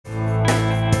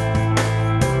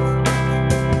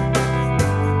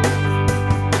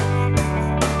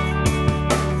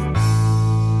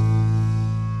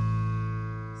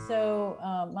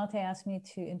Mate asked me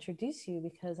to introduce you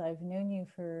because I've known you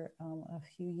for a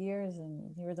few years,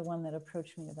 and you're the one that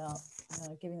approached me about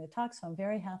giving the talk. So I'm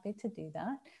very happy to do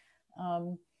that.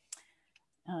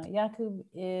 Jakub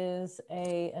is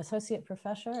an associate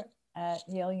professor at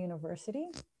Yale University.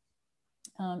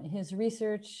 His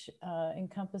research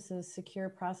encompasses secure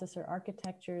processor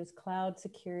architectures, cloud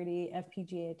security,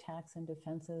 FPGA attacks and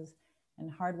defenses,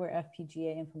 and hardware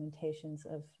FPGA implementations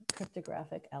of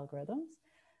cryptographic algorithms.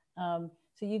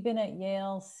 So you've been at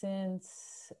Yale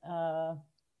since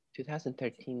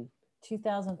 2013.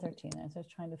 2013. I was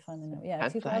trying to find the note. Yeah,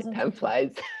 time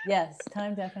flies. Yes,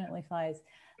 time definitely flies.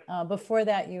 Before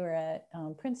that, you were at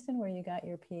Princeton, where you got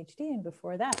your PhD, and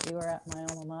before that, you were at my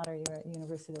alma mater. You were at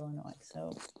University of Illinois.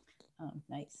 So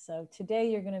nice. So today,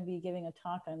 you're going to be giving a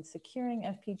talk on securing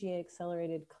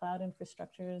FPGA-accelerated cloud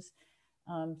infrastructures.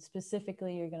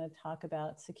 Specifically, you're going to talk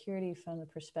about security from the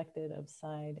perspective of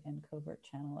side and covert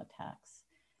channel attacks.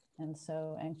 And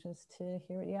so anxious to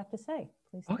hear what you have to say.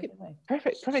 Please take it away.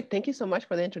 Perfect. Thank you so much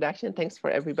for the introduction. Thanks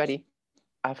for everybody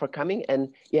for coming.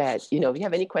 And yeah, if you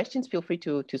have any questions, feel free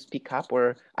to speak up,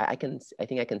 or I think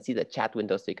I can see the chat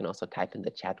window, so you can also type in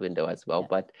the chat window as well. Yeah.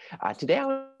 But today I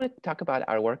want to talk about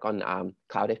our work on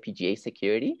cloud FPGA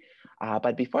security.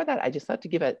 But before that, I just thought to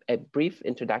give a brief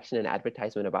introduction and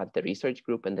advertisement about the research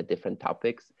group and the different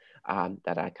topics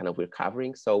that we're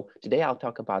covering. So today I'll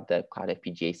talk about the cloud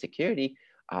FPGA security.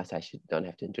 So I don't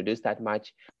have to introduce that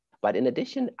much. But in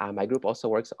addition, my group also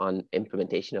works on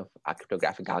implementation of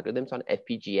cryptographic algorithms on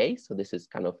FPGA. So this is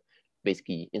kind of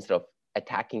basically, instead of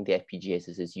attacking the FPGAs,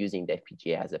 this is using the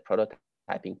FPGA as a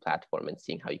prototyping platform and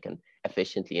seeing how you can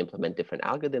efficiently implement different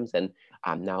algorithms. And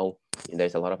now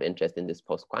there's a lot of interest in this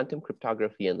post-quantum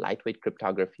cryptography and lightweight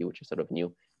cryptography, which are sort of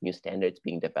new standards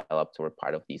being developed. So we're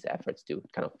part of these efforts to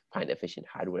kind of find efficient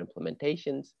hardware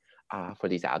implementations for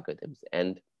these algorithms.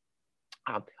 And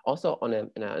also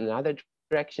in another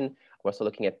direction, we're also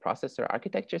looking at processor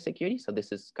architecture security. So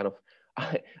this is kind of,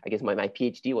 I guess my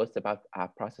PhD was about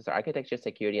processor architecture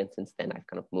security. And since then, I've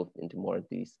kind of moved into more of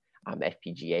these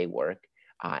FPGA work.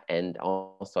 And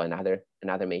also another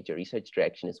major research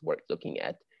direction is work looking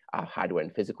at hardware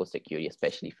and physical security,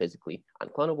 especially physically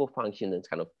unclonable functions, and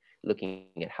kind of looking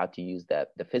at how to use the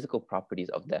physical properties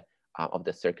of the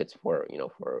circuits for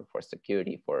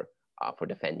security, for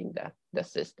defending the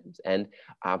systems. And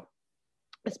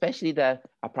especially the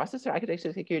processor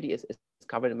architecture security is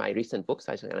covered in my recent book.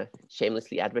 So I'm just going to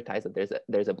shamelessly advertise that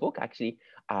there's a book. Actually,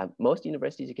 most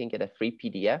universities, you can get a free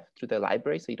PDF through the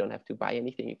library, so you don't have to buy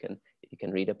anything. You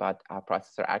can read about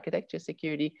processor architecture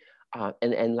security.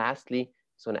 And lastly,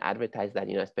 so I want to advertise that,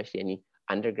 especially any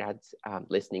undergrads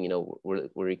listening, we're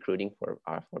recruiting for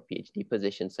PhD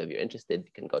positions. So if you're interested,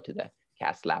 you can go to the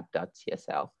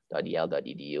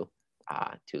caslab.csl.yale.edu.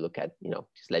 To look at,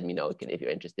 just let me know if you're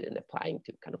interested in applying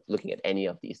to kind of looking at any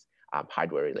of these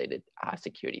hardware-related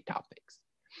security topics.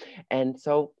 And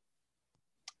so,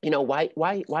 why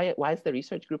is the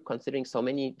research group considering so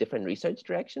many different research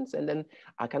directions? And then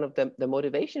kind of the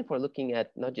motivation for looking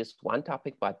at not just one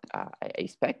topic, but a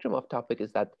spectrum of topics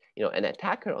is that, an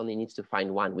attacker only needs to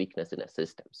find one weakness in a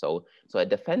system. So a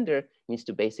defender needs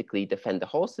to basically defend the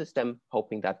whole system,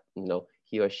 hoping that,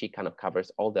 he or she kind of covers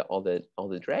all the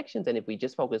directions. And if we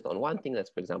just focused on one thing, let's,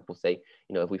 for example, say,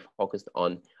 if we focused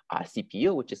on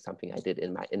CPU, which is something I did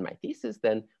in my thesis,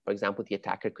 then, for example, the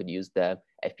attacker could use the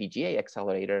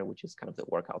FPGA-Accelerator, which is kind of the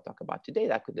work I'll talk about today,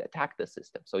 that could attack the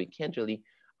system. So you can't really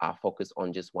focus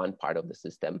on just one part of the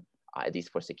system. At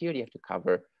least for security, you have to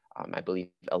cover, I believe,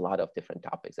 a lot of different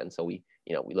topics. And so we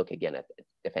look again at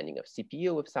defending of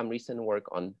CPU with some recent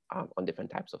work on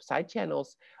different types of side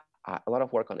channels. A lot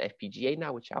of work on FPGA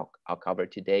now, which I'll cover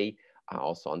today.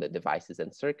 Also on the devices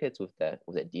and circuits with the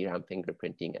DRAM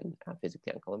fingerprinting and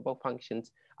physically unclonable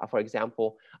functions, for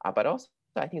example. But also,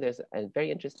 I think there's a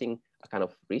very interesting kind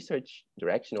of research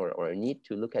direction or a need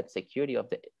to look at security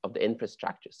of the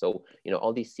infrastructure. So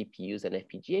all these CPUs and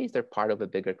FPGAs, they're part of a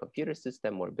bigger computer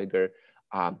system or bigger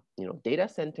data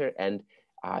center, and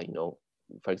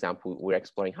for example, we're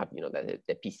exploring how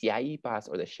the PCIe bus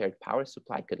or the shared power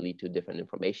supply could lead to different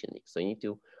information leaks. So you need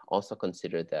to also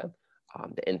consider the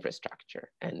infrastructure.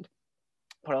 And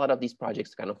for a lot of these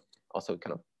projects, kind of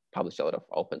publish a lot of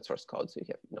open source code. So you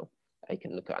have you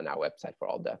can look on our website for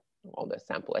all the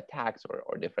sample attacks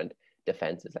or different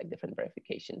defenses, like different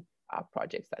verification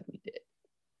projects that we did.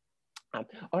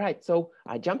 All right, so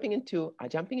jumping into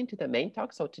the main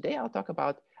talk. So today I'll talk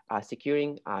about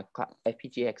securing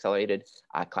FPGA-accelerated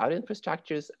cloud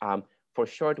infrastructures. For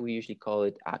short, we usually call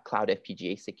it cloud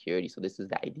FPGA security. So this is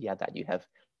the idea that you have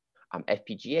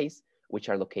FPGAs which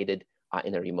are located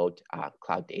in a remote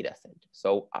cloud data center.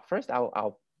 So first,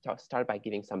 I'll start by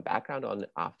giving some background on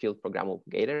field programmable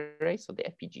gate arrays, so the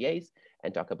FPGAs,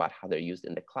 and talk about how they're used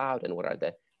in the cloud and what are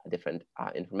the different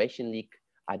information leak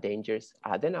dangers.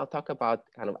 Then I'll talk about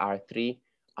kind of our three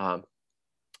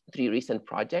recent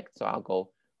projects. So I'll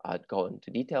go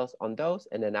into details on those,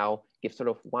 and then I'll give sort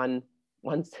of one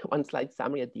slide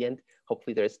summary at the end.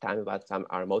 Hopefully there's time about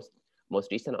our most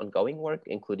recent ongoing work,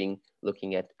 including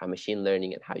looking at machine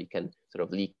learning and how you can sort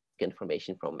of leak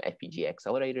information from FPGA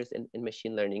accelerators in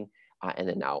machine learning, and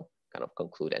then I'll kind of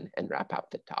conclude and wrap up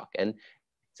the talk. And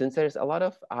since there's a lot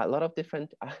of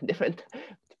different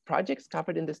projects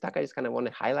covered in this talk, I just kind of want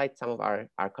to highlight some of our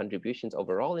contributions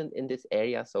overall in this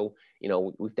area. So, you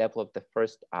know, we've developed the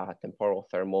first temporal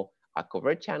thermal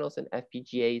covert channels in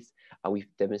FPGAs. We've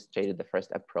demonstrated the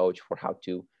first approach for how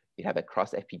to have a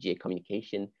cross FPGA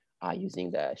communication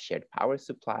using the shared power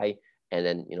supply. And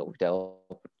then, you know, we've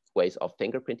developed ways of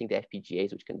fingerprinting the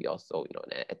FPGAs, which can be also, you know,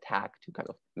 an attack to kind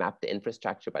of map the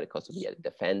infrastructure, but it can also be a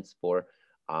defense for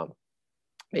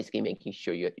basically making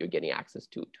sure you're getting access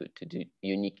to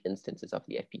unique instances of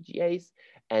the FPGAs.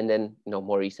 And then, you know,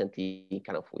 more recently,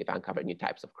 kind of we've uncovered new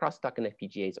types of crosstalk in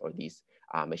FPGAs, or these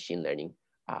machine learning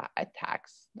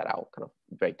attacks that I'll kind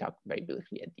of talk very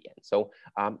briefly at the end. So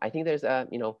I think there's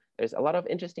there's a lot of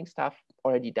interesting stuff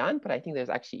already done, but I think there's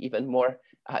actually even more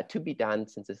to be done,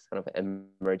 since it's kind of an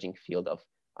emerging field of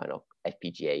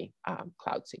FPGA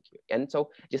cloud security. And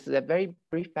so just as a very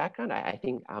brief background, I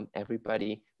think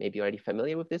everybody may be already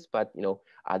familiar with this, but you know,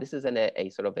 this is a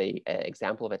sort of a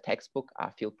example of a textbook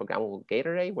field programmable gate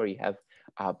array, where you have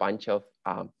a bunch of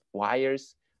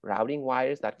wires, routing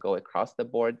wires that go across the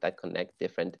board that connect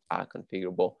different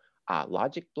configurable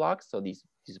logic blocks. So these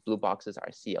blue boxes are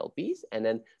CLBs, and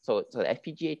then so the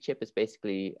FPGA chip is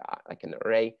basically like an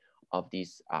array of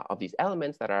these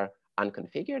elements that are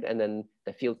unconfigured. And then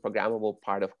the field programmable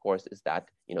part, of course, is that,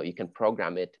 you know, you can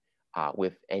program it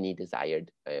with any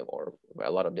desired or a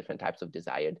lot of different types of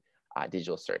desired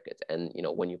digital circuits. And, you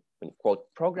know, when you quote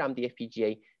program the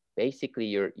FPGA, basically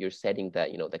you're setting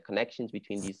the connections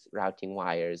between these routing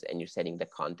wires, and you're setting the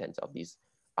contents of these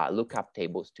lookup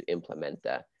tables to implement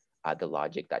the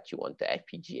logic that you want the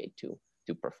FPGA to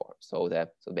perform. So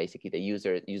basically the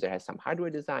user has some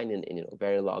hardware design in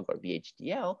Verilog or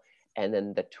VHDL, and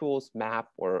then the tools map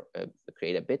or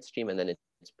create a bit stream, and then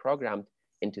it's programmed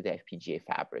into the FPGA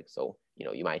fabric. So, you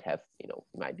know, you might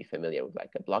be familiar with like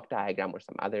a block diagram or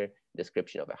some other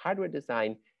description of a hardware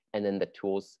design, and then the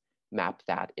tools map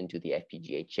that into the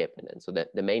FPGA chip. And then so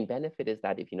the main benefit is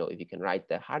that if you can write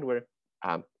the hardware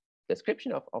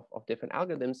description of different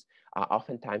algorithms,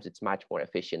 oftentimes it's much more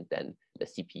efficient than the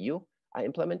CPU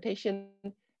implementation,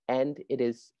 and it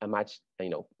is a much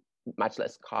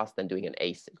less cost than doing an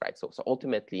ASIC, right? So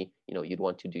ultimately, you know, you'd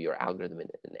want to do your algorithm in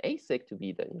an ASIC to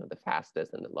be the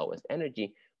fastest and the lowest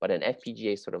energy, but an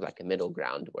FPGA is sort of like a middle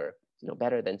ground where, you know,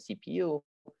 better than CPU,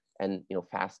 and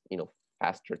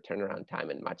faster turnaround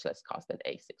time and much less cost than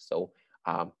ASIC. So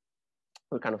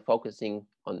we're kind of focusing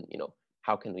on, you know,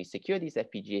 how can we secure these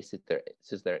FPGAs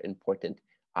since they're important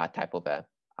type of a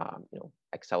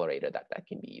accelerator that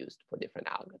can be used for different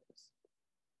algorithms.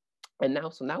 And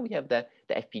now we have the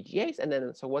FPGAs, and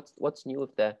then so what's new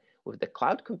with the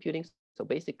cloud computing? So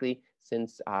basically,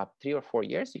 since 3 or 4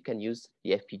 years, you can use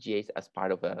the FPGAs as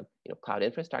part of cloud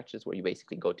infrastructures, where you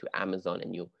basically go to Amazon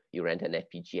and you rent an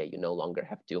FPGA. You no longer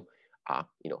have to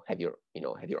have your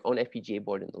own FPGA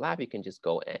board in the lab. You can just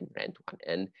go and rent one.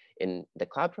 And in the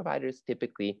cloud providers,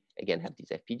 typically again have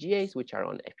these FPGAs which are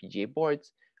on FPGA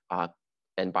boards,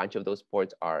 and a bunch of those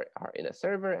boards are in a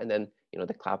server, and then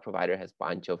the cloud provider has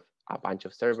a bunch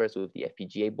of servers with the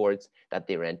FPGA boards that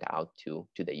they rent out to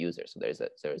the user. So there's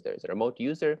a remote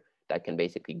user that can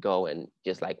basically go, and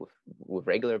just like with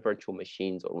regular virtual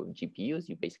machines or with GPUs,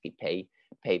 you basically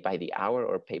pay by the hour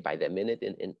or pay by the minute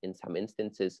in some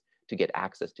instances to get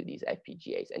access to these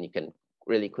FPGAs. And you can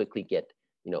really quickly get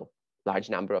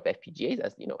large number of FPGAs,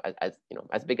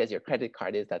 as big as your credit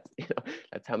card is.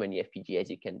 That's how many FPGAs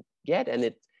you can get.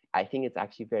 And I think it's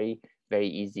actually very, very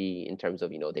easy in terms of,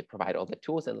 they provide all the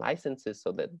tools and licenses,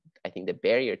 so that I think the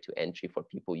barrier to entry for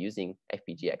people using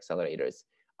FPGA accelerators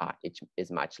it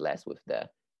is much less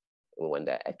when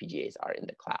the FPGAs are in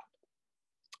the cloud.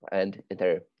 And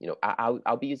they're,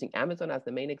 I'll be using Amazon as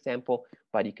the main example,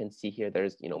 but you can see here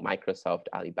there's, Microsoft,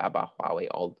 Alibaba, Huawei,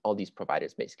 all these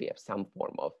providers basically have some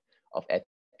form of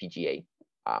FPGA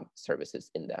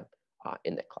services in the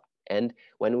cloud. And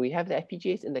when we have the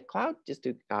FPGAs in the cloud, just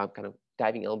to kind of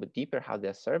diving a little bit deeper how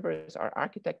the servers are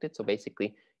architected. So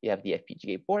basically you have the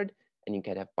FPGA board, and you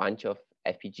can have a bunch of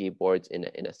FPGA boards in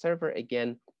a server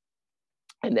again.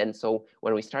 And then so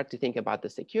when we start to think about the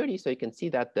security, so you can see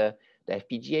that the the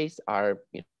FPGAs are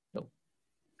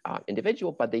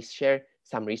individual, but they share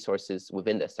some resources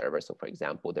within the server. So for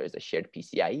example, there's a shared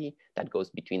PCIe that goes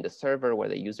between the server where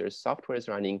the user's software is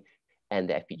running and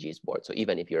the FPGA's board. So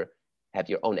even if you have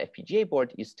your own FPGA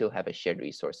board, you still have a shared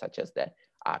resource such as the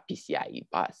PCIe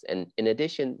bus. And in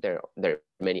addition, there are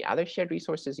many other shared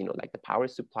resources, like the power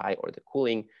supply or the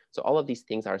cooling. So all of these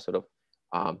things are sort of,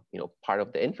 part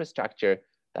of the infrastructure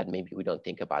that maybe we don't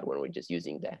think about when we're just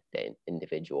using the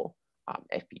individual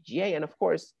FPGA. And of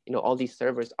course, all these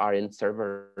servers are in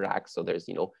server racks. So there's,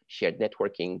 shared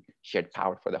networking, shared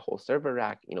power for the whole server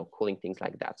rack, cooling, things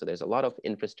like that. So there's a lot of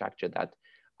infrastructure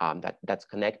that's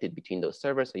connected between those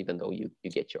servers. So even though you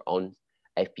get your own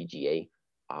FPGA,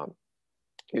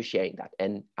 you're sharing that.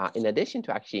 And in addition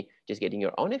to actually just getting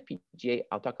your own FPGA,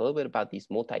 I'll talk a little bit about these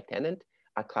multi-tenant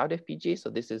cloud FPGA. So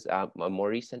this is a more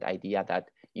recent idea that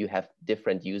you have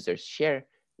different users share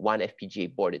one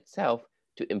FPGA board itself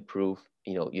to improve,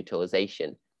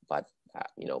 utilization. But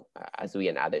as we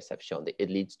and others have shown, that it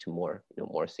leads to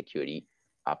more security,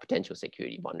 potential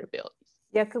security vulnerabilities.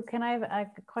 Jakub, can I have a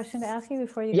question to ask you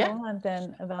before you go on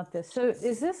then about this? So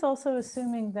is this also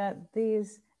assuming that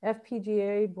these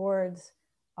FPGA boards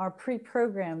are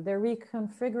pre-programmed, they're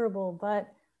reconfigurable,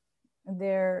 but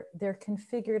they're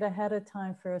configured ahead of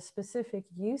time for a specific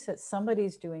use that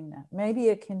somebody's doing that? Maybe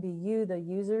it can be you, the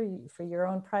user, for your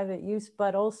own private use,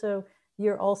 but also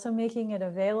you're also making it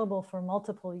available for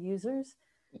multiple users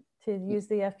to use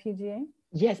the FPGA?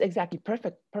 Yes, exactly.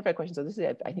 Perfect question. So this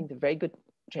is, I think, the very good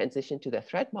transition to the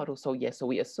threat model. So yes, so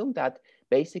we assume that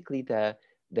basically the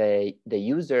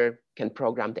user can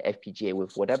program the FPGA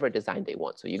with whatever design they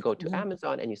want. So you go to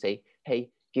Amazon and you say, hey,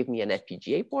 give me an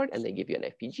FPGA board, and they give you an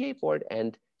FPGA board,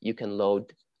 and you can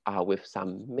load with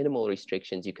some minimal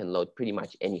restrictions. You can load pretty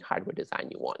much any hardware design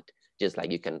you want. Just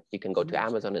like you can go to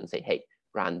Amazon and say, hey,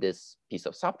 run this piece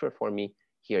of software for me.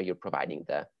 Here you're providing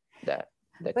the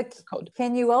code.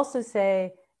 Can you also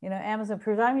say, Amazon,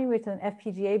 provide me with an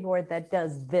FPGA board that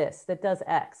does this, that does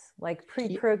X, like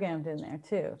pre-programmed in there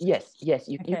too? Yes,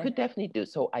 you could definitely do.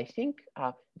 So I think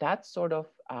that's sort of,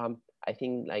 I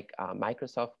think like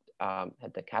Microsoft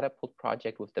had the Catapult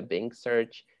project with the Bing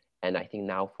search. And I think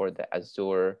now for the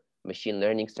Azure machine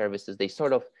learning services, they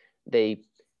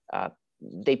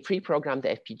pre-program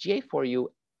the FPGA for you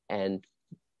and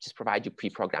just provide you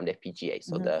pre-programmed FPGA.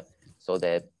 So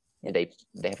they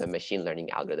have a machine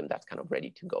learning algorithm that's kind of ready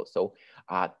to go. So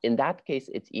in that case,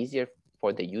 it's easier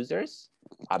for the users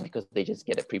because they just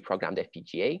get a pre-programmed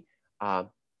FPGA.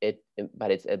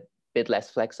 But it's a bit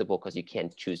less flexible because you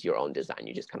can't choose your own design.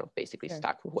 You just kind of basically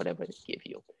stuck with whatever they give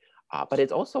you. But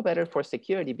it's also better for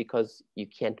security because you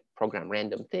can't program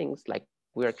random things like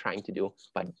we're trying to do,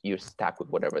 but you're stuck with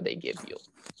whatever they give you.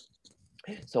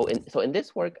 So in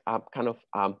this work, I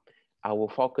will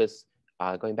focus,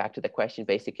 going back to the question,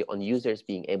 basically on users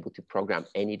being able to program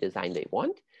any design they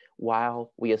want,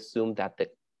 while we assume that the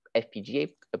FPGA,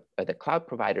 the cloud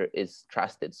provider, is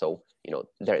trusted. So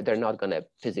they're not going to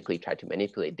physically try to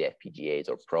manipulate the FPGAs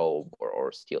or probe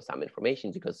or steal some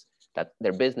information, because that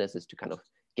their business is to kind of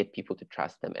get people to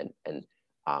trust them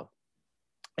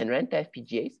and rent the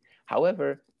FPGAs.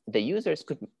 However, the users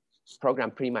could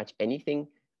program pretty much anything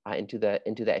into the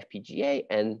FPGA,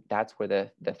 and that's where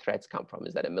the threats come from,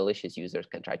 is that a malicious user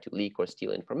can try to leak or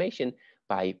steal information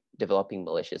by developing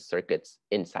malicious circuits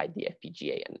inside the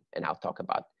FPGA, and I'll talk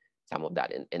about some of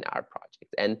that in our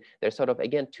project. And there's sort of,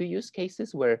 again, two use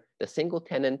cases where the single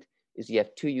tenant is you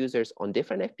have two users on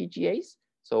different FPGAs,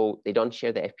 so they don't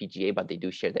share the FPGA, but they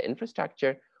do share the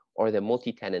infrastructure, or the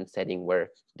multi-tenant setting where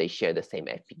they share the same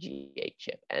FPGA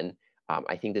chip. And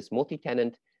I think this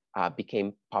multi-tenant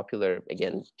became popular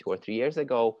again 2 or 3 years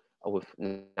ago with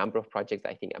a number of projects.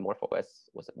 I think Amorphous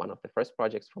was one of the first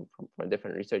projects from a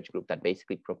different research group that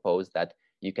basically proposed that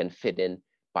you can fit in a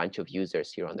bunch of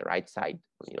users here on the right side,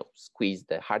 squeeze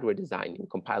the hardware design and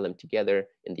compile them together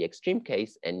in the extreme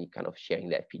case, and you kind of sharing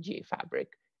the FPGA fabric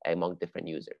among different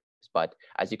users. But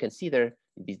as you can see there,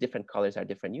 these different colors are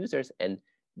different users, and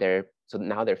so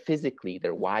now their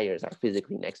wires are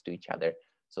physically next to each other.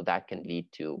 So that can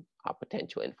lead to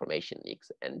potential information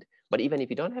leaks. But even if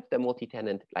you don't have the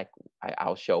multi-tenant, like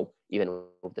I'll show, even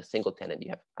with the single tenant, you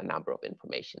have a number of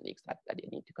information leaks that you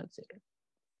need to consider.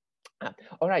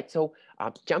 All right, so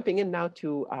jumping in now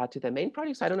to the main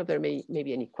project. So I don't know if there may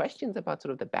be any questions about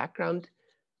sort of the background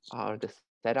or the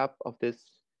setup of this.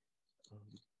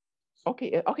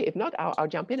 Okay, if not, I'll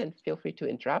jump in and feel free to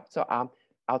interrupt. So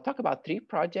I'll talk about 3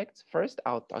 projects. First,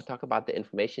 I'll talk about the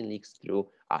information leaks through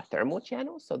thermal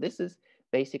channels. So this is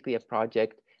basically a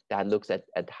project that looks at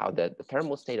how the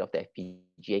thermal state of the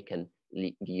FPGA can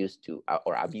be used to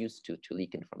or abused to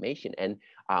leak information. And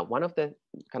one of the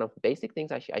kind of basic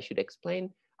things I should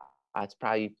explain, it's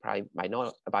probably might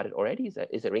know about it already,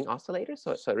 is a ring oscillator.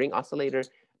 So a ring oscillator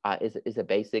is a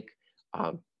basic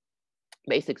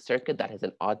basic circuit that has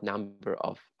an odd number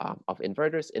of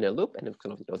inverters in a loop, and it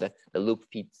kind of, you know, the loop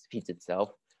feeds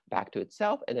itself back to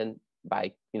itself, and then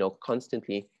by, you know,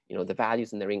 constantly, you know, the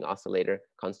values in the ring oscillator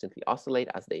constantly oscillate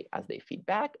as they feed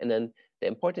back. And then the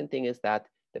important thing is that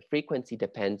the frequency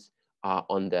depends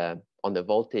on the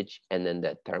voltage and then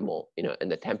the thermal, you know,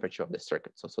 and the temperature of the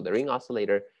circuit. So the ring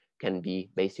oscillator can be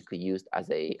basically used as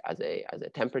a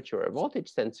temperature or voltage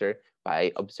sensor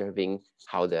by observing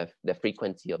how the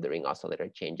frequency of the ring oscillator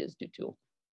changes due to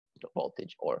the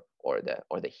voltage or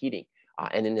the heating.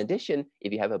 And in addition,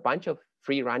 if you have a bunch of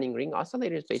free running ring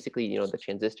oscillators, basically, you know, the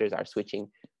transistors are switching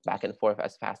back and forth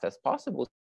as fast as possible.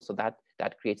 So that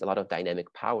creates a lot of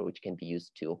dynamic power, which can be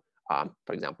used to,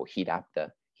 for example, heat up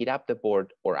the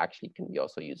board, or actually can be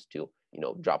also used to, you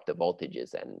know, drop the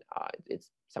voltages. And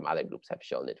it's some other groups have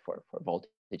shown it for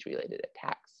voltage related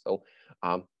attacks. So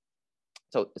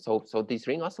so these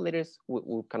ring oscillators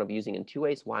we're kind of using in two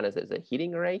ways. One is as a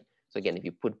heating array. So again, if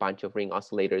you put a bunch of ring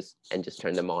oscillators and just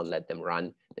turn them on, let them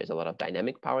run, there's a lot of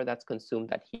dynamic power that's consumed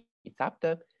that heats up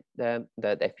the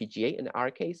FPGA in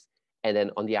our case. And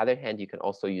then on the other hand, you can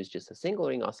also use just a single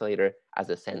ring oscillator as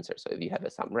a sensor. So if you have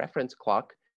some reference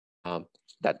clock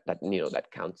that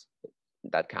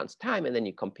counts time, and then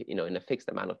you compute, you know, in a fixed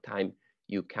amount of time,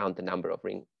 you count the number of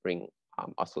ring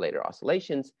oscillator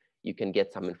oscillations, you can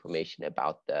get some information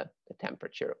about the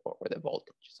temperature or the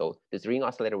voltage. So this ring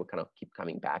oscillator will kind of keep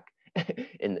coming back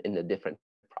in the different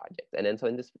projects. And then so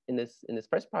in this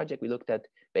first project, we looked at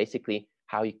basically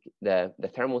how the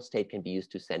thermal state can be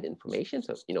used to send information.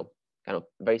 So, you know, kind of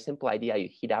very simple idea. You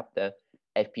heat up the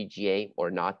FPGA or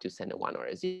not to send a 1 or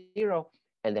a 0,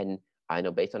 and then I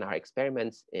know based on our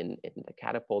experiments in the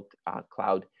Catapult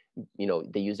cloud, you know,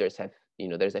 the users have, you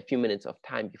know, there's a few minutes of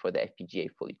time before the FPGA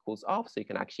fully cools off, so you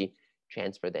can actually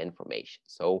transfer the information.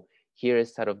 So here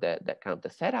is sort of the kind of the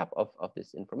setup of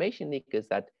this information leak, is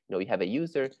that, you know, you have a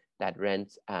user that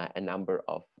rents a number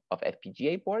of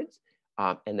FPGA boards,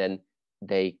 and then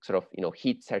they sort of, you know,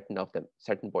 heat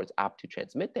certain boards up to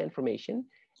transmit the information,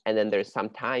 and then there's some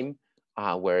time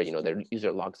where, you know, the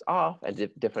user logs off and the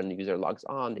different user logs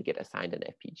on, they get assigned an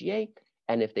FPGA.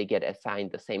 And if they get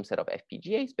assigned the same set of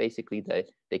FPGAs, basically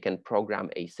they can program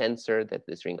a sensor, that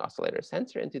this ring oscillator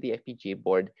sensor, into the FPGA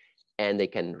board, and they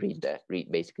can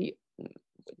basically,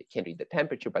 they can't read the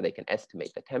temperature, but they can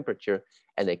estimate the temperature,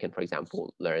 and they can, for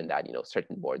example, learn that, you know,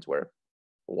 certain boards were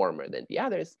warmer than the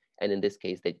others, and in this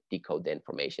case, they decode the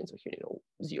information. So here, you know,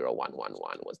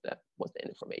 0111 was the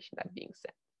information that being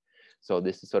sent. So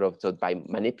this is sort of, so by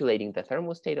manipulating the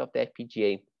thermal state of the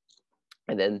FPGA,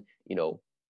 and then, you know,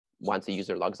 once a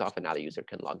user logs off, another user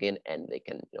can log in, and they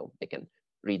can, you know, they can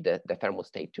read the thermal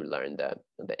state to learn the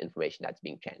information that's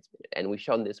being transmitted. And we've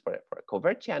shown this for a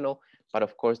covert channel, but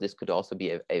of course, this could also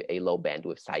be a low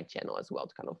bandwidth side channel as well,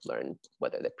 to kind of learn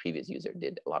whether the previous user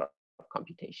did a lot of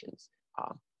computations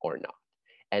or not.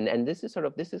 And this is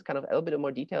kind of a little bit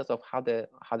more details of how the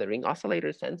ring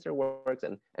oscillator sensor works,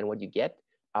 and what you get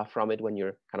from it when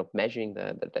you're kind of measuring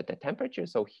the temperature.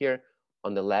 So here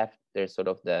on the left, there's sort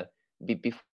of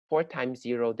before time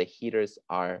 0, the heaters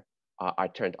are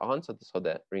turned on, so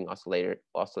the ring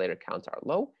oscillator counts are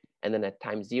low, and then at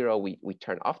time 0 we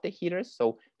turn off the heaters.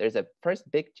 So there's a first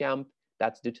big jump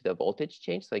that's due to the voltage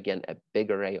change. So again, a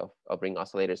big array of ring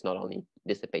oscillators not only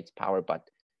dissipates power, but,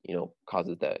 you know,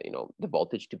 causes the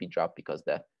voltage to be dropped, because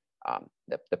the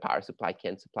power supply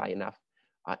can't supply enough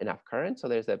current. So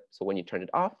when you turn it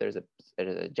off, there's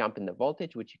a jump in the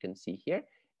voltage, which you can see here,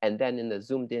 and then in the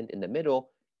zoomed in the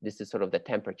middle, this is sort of the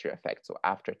temperature effect. So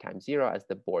after time 0, as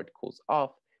the board cools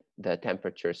off, the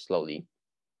temperature slowly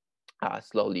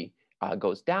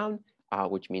goes down,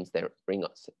 which means the ring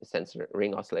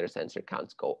oscillator sensor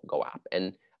counts go up.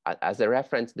 And as a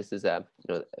reference, this is on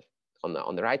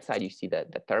the right side, you see the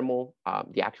thermal,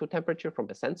 the actual temperature from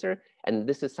the sensor, and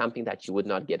this is something that you would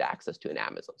not get access to in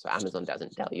Amazon. So Amazon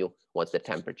doesn't tell you what's the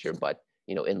temperature, but,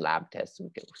 you know, in lab tests, we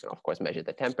can of course measure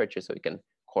the temperature, so we can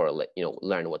correlate, you know,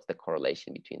 learn what's the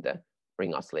correlation between the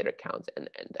ring oscillator counts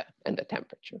and the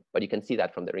temperature. But you can see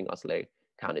that from the ring oscillator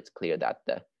count, it's clear that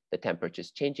the temperature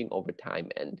is changing over time,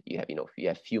 and you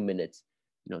have few minutes,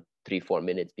 you know, 3-4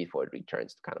 minutes before it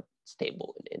returns to kind of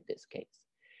stable in this case.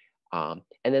 And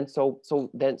then so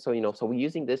we're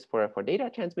using this for data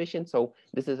transmission. So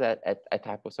this is a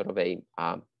type of sort of a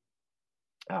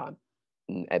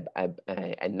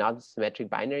non-symmetric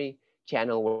binary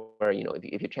channel where, you know,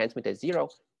 if you transmit a 0,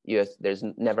 there's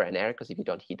never an error, because if you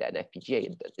don't heat an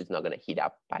FPGA, it's not going to heat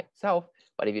up by itself.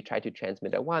 But if you try to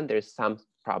transmit a 1, there's some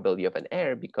probability of an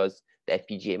error, because the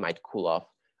FPGA might cool off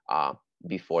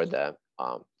before the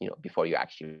before you're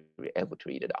actually able to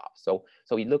read it off. So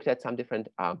we looked at some different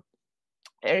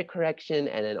error correction,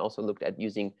 and then also looked at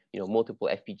using multiple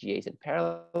FPGAs in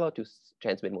parallel to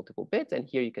transmit multiple bits. And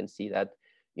here you can see that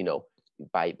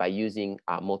by using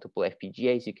multiple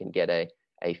FPGAs, you can get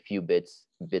a few bits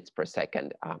per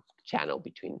second channel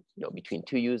between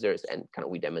two users. And kind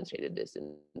of we demonstrated this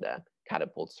in the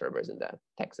Catapult servers in the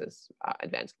Texas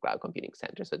Advanced Cloud Computing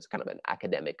Center. So it's kind of an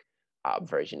academic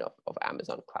version of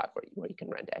Amazon Cloud where you can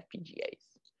rent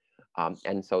FPGAs.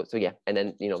 And so yeah, and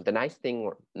then the nice thing,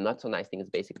 or not so nice thing, is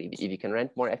basically if you can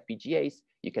rent more FPGAs,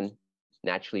 you can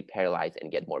naturally parallelize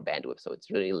and get more bandwidth. So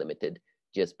it's really limited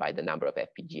just by the number of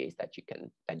FPGAs that you can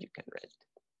rent.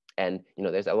 And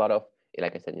there's a lot of,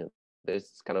 like I said,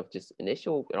 there's kind of just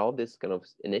all this kind of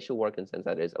initial work, in the sense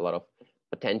that there's a lot of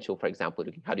potential. For example,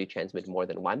 how do you transmit more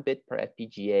than 1 bit per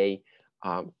FPGA?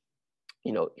 How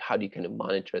do you kind of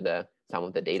monitor some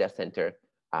of the data center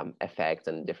effects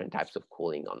and different types of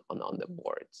cooling on the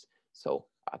boards? So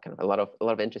kind of a lot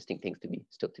of interesting things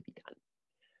still to be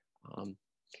done.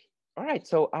 All right,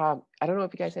 so I don't know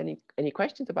if you guys have any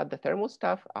questions about the thermal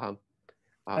stuff.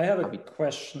 I have a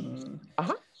question.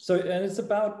 Uh-huh. So, and it's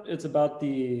about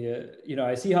the,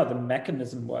 I see how the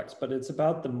mechanism works, but it's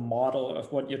about the model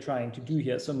of what you're trying to do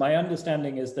here. So my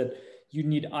understanding is that you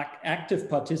need active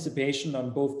participation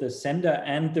on both the sender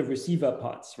and the receiver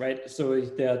parts, right? So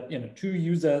there are two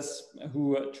users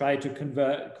who try to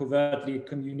covertly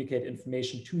communicate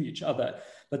information to each other,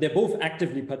 but they're both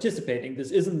actively participating.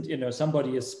 This isn't,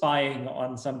 somebody is spying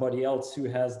on somebody else who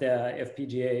has their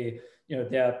FPGA,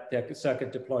 their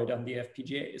circuit deployed on the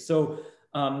FPGA. So,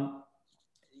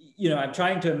 I'm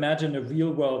trying to imagine a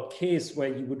real world case where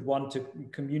you would want to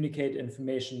communicate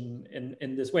information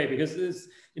in this way, because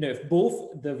if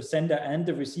both the sender and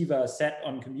the receiver are set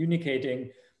on communicating,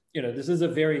 this is a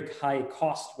very high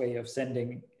cost way of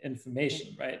sending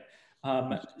information, right?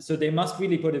 So they must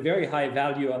really put a very high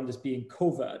value on this being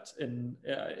covert in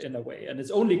a way. And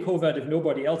it's only covert if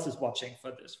nobody else is watching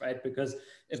for this, right? Because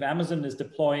if Amazon is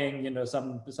deploying,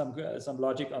 some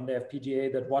logic on the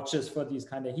FPGA that watches for these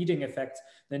kind of heating effects,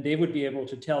 then they would be able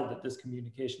to tell that this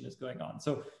communication is going on.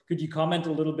 So could you comment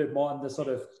a little bit more on the sort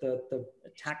of the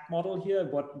attack model here,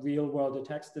 what real world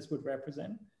attacks this would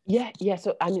represent? Yeah.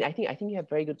 So I think you have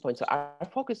very good points. So our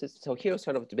focus is, so here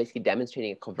sort of basically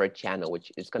demonstrating a covert channel,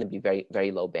 which is going to be very,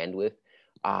 very low bandwidth,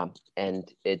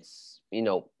 and it's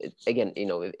again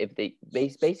if they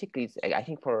basically, I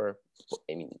think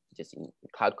just in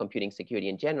cloud computing security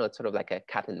in general, it's sort of like a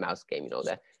cat and mouse game.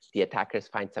 The attackers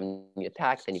find some new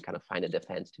attacks, and you kind of find a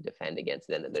defense to defend against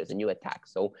it, and then there's a new attack.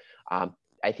 So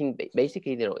I think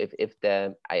basically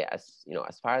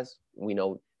as far as we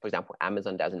know, for example,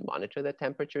 Amazon doesn't monitor the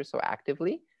temperature so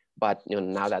actively, but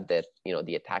now that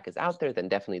the attack is out there, then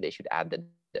definitely they should add the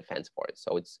defense for it.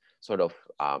 So it's sort of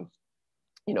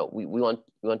we want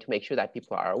to make sure that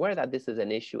people are aware that this is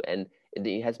an issue, and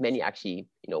it has many actually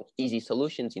easy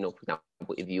solutions. For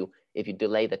example, if you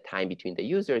delay the time between the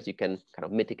users, you can kind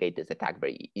of mitigate this attack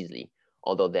very easily.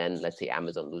 Although then, let's say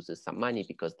Amazon loses some money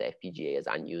because the FPGA is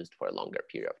unused for a longer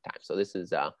period of time. So this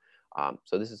is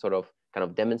sort of kind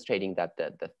of demonstrating that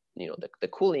the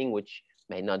cooling, which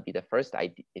may not be the first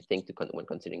thing when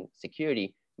considering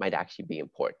security, might actually be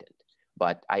important.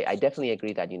 But I definitely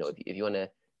agree that if you want to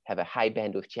have a high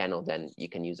bandwidth channel, then you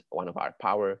can use one of our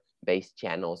power-based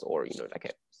channels, or like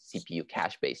a CPU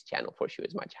cache-based channel for sure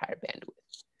is much higher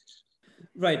bandwidth.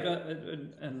 Right,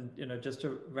 and just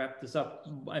to wrap this up,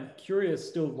 I'm curious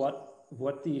still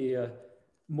what the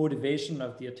motivation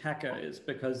of the attacker is,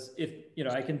 because if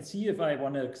I can see if I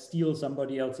want to steal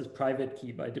somebody else's private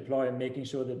key by deploying, making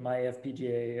sure that my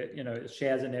FPGA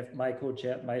shares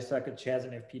my circuit shares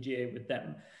an FPGA with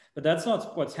them, but that's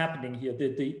not what's happening here.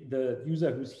 The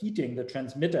user who's heating the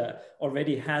transmitter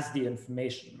already has the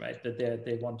information, right, that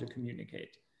they want to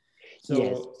communicate. So,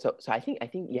 yes. So I think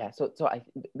yeah. So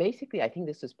basically I think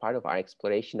this is part of our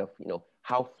exploration of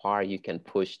how far you can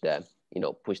push the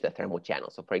thermal channel.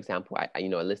 So for example, I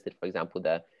listed, for example,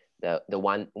 the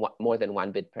more than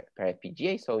 1 bit per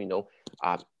FPGA. So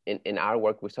in our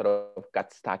work we sort of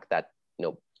got stuck that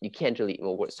you can't really,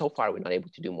 so far we're not able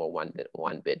to do more 1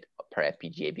 bit per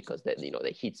FPGA, because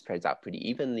the heat spreads out pretty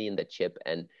evenly in the chip.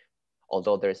 And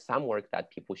although there's some work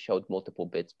that people showed multiple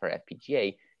bits per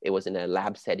FPGA, it was in a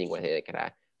lab setting where they had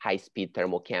a high-speed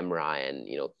thermal camera, and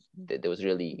there was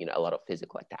really a lot of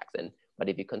physical attacks. But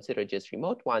if you consider just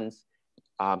remote ones,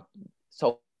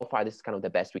 so far this is kind of the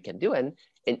best we can do. And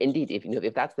indeed,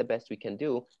 if that's the best we can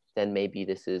do, then maybe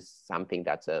this is something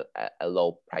that's a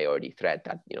low priority threat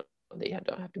that they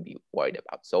don't have to be worried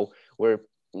about. So we're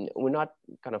not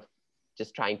kind of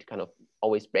just trying to kind of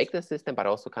always break the system, but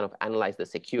also kind of analyze the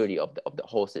security of the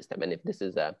whole system. And if this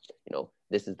is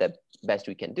this is the best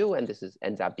we can do, and this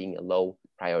ends up being a low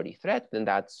priority threat, then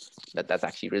that's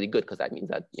actually really good, because that means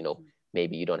that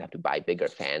maybe you don't have to buy bigger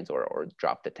fans or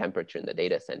drop the temperature in the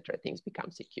data center. Things become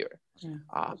secure.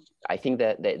 Yeah. I think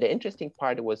that the interesting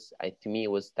part was, to me,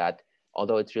 was that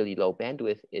although it's really low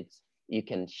bandwidth, you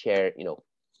can share,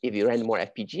 if you run more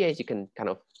FPGAs, you can kind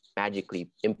of magically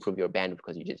improve your bandwidth,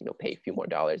 because you just pay a few more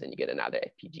dollars and you get another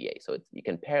FPGA. So you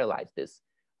can parallelize this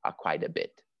quite a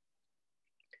bit.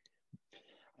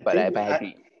 But I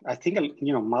agree. I think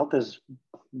Maltes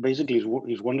basically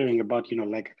is wondering about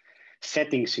like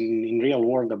settings in real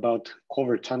world about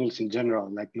covert channels in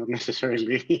general, like not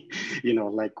necessarily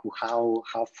like how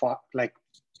far, like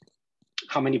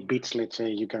how many bits, let's say,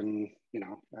 you can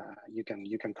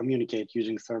you can communicate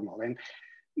using thermal. And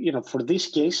for this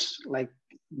case, like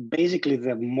basically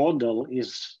the model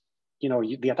is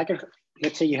the attacker,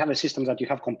 let's say you have a system that you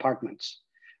have compartments,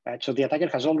 right? So the attacker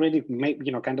has already made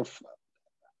kind of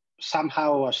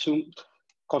somehow assumed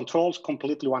controls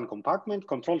completely one compartment,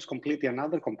 controls completely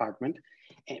another compartment.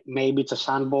 Maybe it's a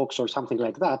sandbox or something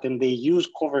like that. And they use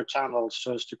covert channels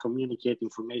so as to communicate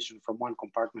information from one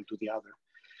compartment to the other.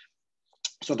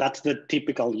 So that's the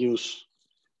typical use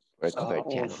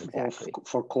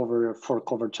for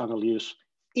covert channel use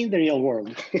in the real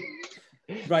world.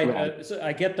 Right. So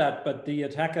I get that, but the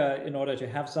attacker, in order to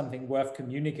have something worth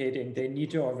communicating, they need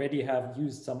to already have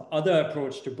used some other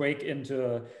approach to break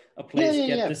into a place,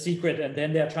 get the secret, and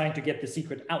then they're trying to get the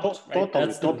secret out. Right?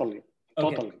 Totally.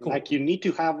 Cool. Like you need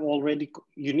to have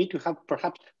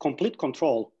perhaps complete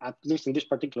control, at least in this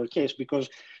particular case, because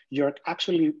you're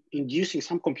actually inducing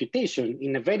some computation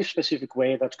in a very specific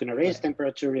way that's going to raise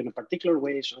temperature in a particular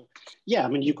way. So yeah, I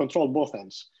mean, you control both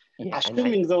ends. Yeah,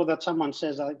 assuming though that someone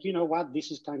says, you know what, this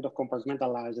is kind of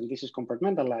compartmentalized and this is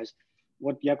compartmentalized,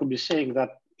 what Jakub is saying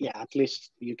that, yeah, at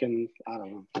least you can, I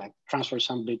don't know, like transfer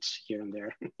some bits here and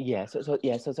there. Yeah. So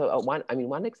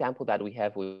one example that we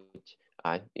have, which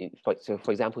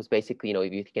for example, is basically,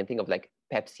 if you can think of like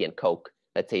Pepsi and Coke.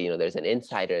 Let's say, there's an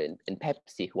insider in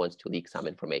Pepsi who wants to leak some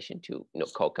information to,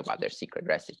 Coke about their secret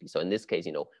recipe. So in this case,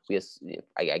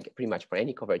 I pretty much for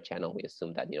any covert channel, we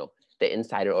assume that, the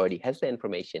insider already has the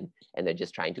information and they're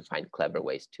just trying to find clever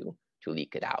ways to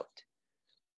leak it out.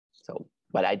 So,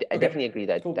 but I definitely agree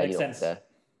that, cool.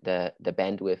 the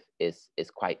bandwidth is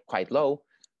quite low,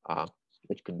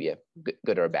 which could be a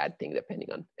good or a bad thing,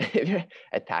 depending on if you're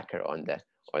attacker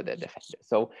or the defender.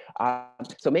 So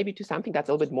maybe to something that's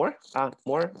a little bit more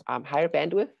higher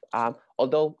bandwidth.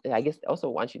 Although I guess also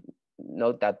one should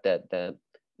note that the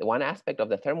one aspect of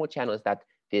the thermal channel is that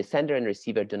the sender and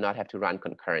receiver do not have to run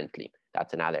concurrently.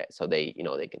 That's another. So they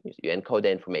can use, you encode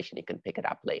the information, you can pick it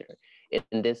up later.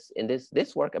 In this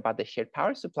work about the shared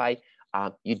power supply,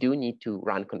 you do need to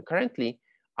run concurrently,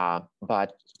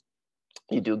 but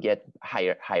you do get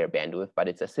higher bandwidth. But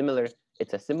it's a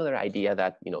similar idea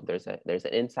that there's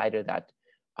an insider that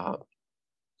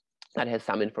has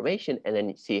some information, and then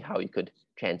you see how you could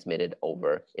transmit it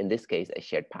over, in this case, a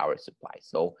shared power supply.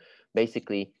 So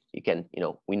basically, you can,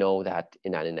 we know that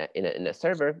in a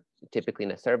server, typically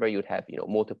in a server, you'd have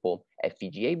multiple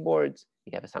FPGA boards.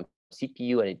 You have some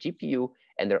CPU and a GPU,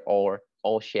 and they're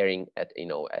all sharing at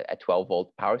a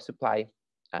 12-volt power supply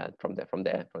from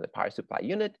the power supply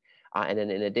unit. And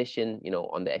then in addition,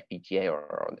 on the FPGA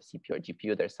or on the CPU or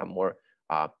GPU, there's some more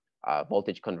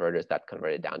voltage converters that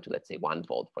convert it down to, let's say, 1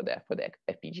 volt for the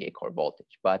FPGA core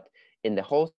voltage. But in the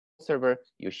whole server,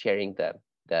 you're sharing the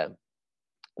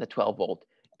 12 volt.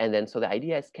 And then so the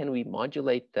idea is, can we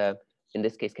modulate in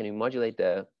this case, can we modulate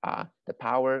the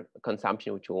power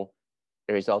consumption, which will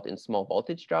result in small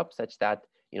voltage drops, such that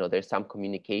there's some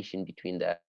communication between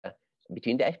the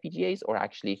FPGAs, or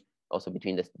actually also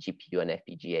between the GPU and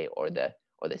FPGA, or the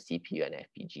CPU and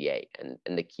FPGA.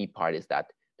 And the key part is that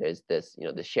there's this,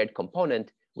 the shared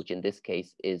component, which in this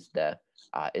case is the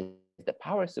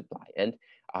power supply. And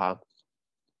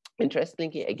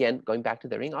interestingly, again, going back to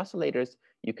the ring oscillators,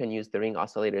 you can use the ring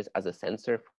oscillators as a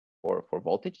sensor for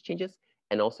voltage changes,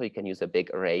 and also you can use a big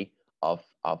array of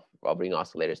ring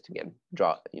oscillators to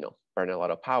burn a lot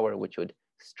of power, which would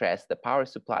stress the power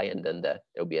supply, and then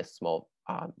there'll be a small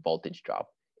voltage drop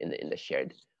in the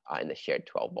shared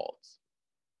 12 volts.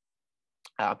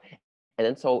 And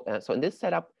then so in this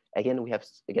setup, again, we have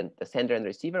the sender and the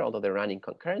receiver, although they're running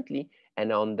concurrently,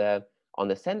 and on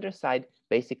the sender side,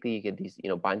 basically you get these,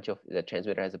 the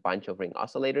transmitter has a bunch of ring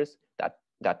oscillators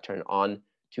that turn on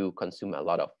to consume a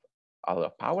lot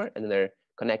of power, and then they're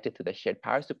connected to the shared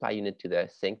power supply unit, to the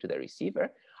sink, to the receiver.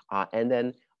 And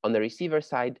then on the receiver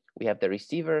side, we have the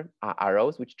receiver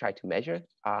ROs, which try to measure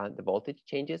the voltage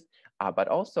changes, but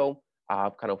also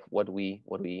kind of what we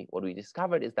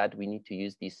discovered is that we need to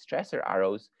use these stressor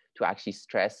ROs to actually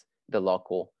stress the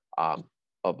local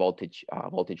voltage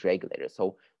regulator.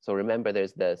 So remember,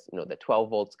 there's this, the 12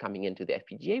 volts coming into the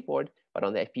FPGA board, but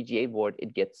on the FPGA board,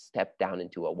 it gets stepped down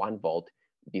into a 1 volt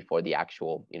before the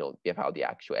actual, before the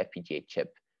actual FPGA chip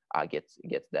gets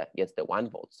the 1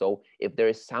 volt. So if there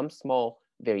is some small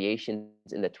variations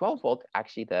in the 12 volt,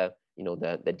 actually the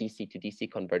DC to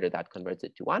DC converter that converts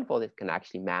it to 1 volt, it can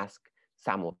actually mask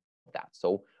some of that.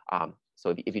 So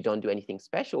if you don't do anything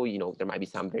special, there might be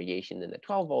some variation in the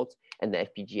 12 volts, and the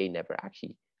FPGA never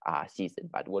actually sees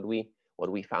it. But what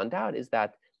we found out is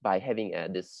that by having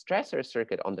this stressor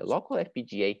circuit on the local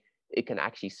FPGA, it can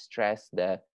actually stress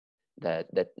the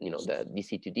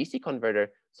DC to DC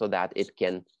converter, so that it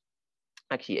can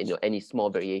actually, any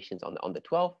small variations on the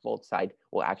 12 volt side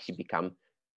will actually become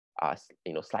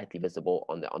slightly visible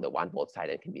on the 1 volt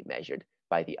side, and can be measured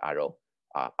by the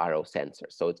RO sensor.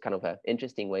 So it's kind of an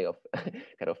interesting way of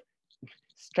kind of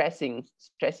stressing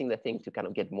the thing to kind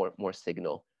of get more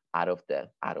signal out of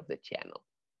the channel.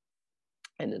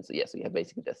 And then so you have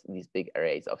basically these big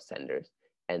arrays of senders,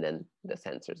 and then the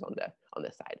sensors on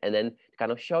the side. And then to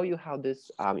kind of show you how this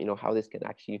how this can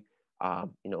actually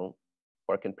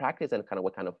work in practice, and kind of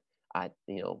what kind of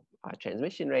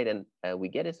transmission rate and we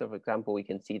get it. So for example, we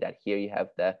can see that here you have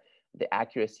the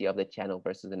accuracy of the channel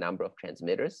versus the number of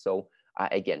transmitters. So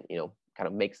again, kind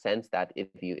of makes sense that if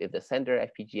the sender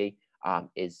FPGA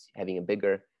is having a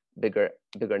bigger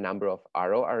number of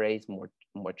RO arrays,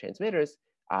 more transmitters,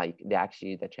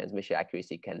 the transmission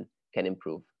accuracy can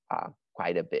improve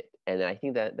quite a bit. And I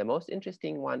think that the most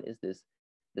interesting one is this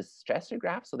stressor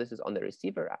graph. So this is on the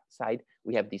receiver side.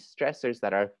 We have these stressors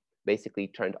that are basically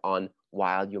turned on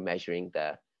while you're measuring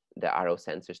the RO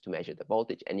sensors to measure the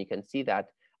voltage. And you can see that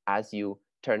as you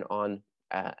turn on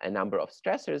a number of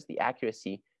stressors, the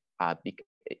accuracy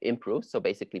improves. So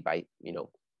basically by,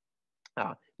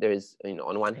 there is,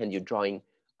 on one hand, you're drawing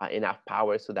enough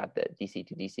power so that the DC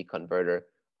to DC converter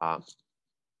kind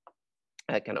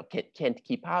of can't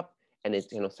keep up. And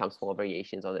it's, some small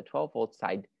variations on the 12 volt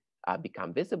side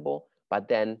become visible. But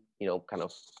then, kind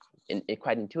of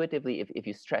quite intuitively, if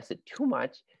you stress it too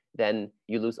much, then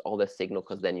you lose all the signal,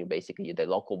 because then the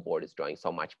local board is drawing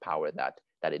so much power that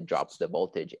it drops the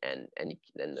voltage, and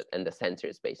the sensor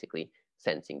is basically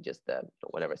sensing just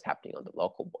whatever's happening on the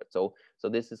local board. So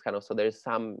this is kind of, so there's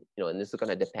some, and this is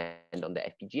going to depend on the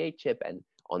FPGA chip and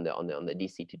on the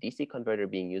DC to DC converter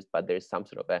being used, but there's some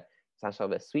sort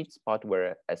of a sweet spot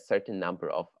where a certain number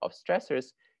of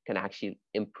stressors can actually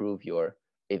improve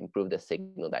the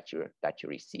signal that you're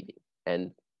receiving.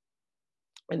 And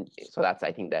so that's,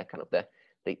 I think, that kind of the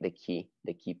key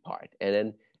part. And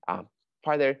then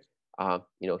further,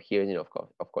 here,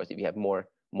 of course, if you have more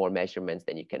measurements,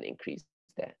 then you can increase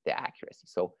the accuracy.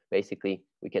 So basically,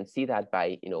 we can see that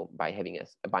by having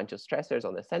a bunch of stressors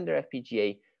on the sender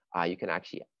FPGA, you can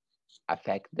actually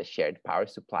affect the shared power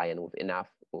supply, and with enough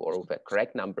or with a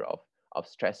correct number of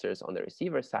stressors on the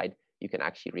receiver side, you can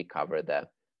actually recover the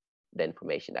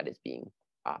information that is being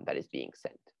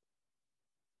sent.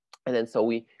 And then so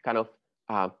we kind of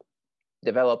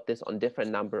developed this on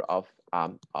different number of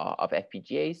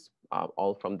FPGAs,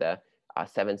 all from the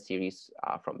 7 series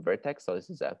from Vertex. So this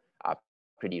is a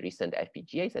pretty recent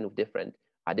FPGAs, and with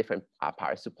different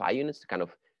power supply units to kind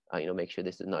of make sure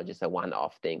this is not just a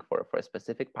one-off thing for a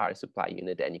specific power supply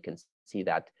unit. And you can see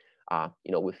that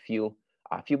with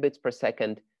a few bits per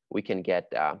second, we can get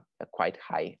a quite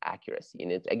high accuracy.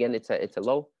 And it's a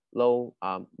low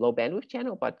bandwidth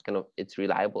channel, but kind of it's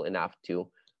reliable enough to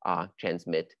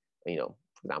transmit, for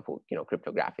example,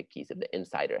 cryptographic keys. If the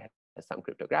insider has some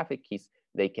cryptographic keys,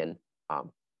 they can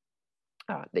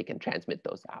transmit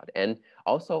those out. And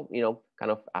also,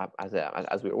 kind of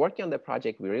as we were working on the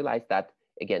project, we realized that,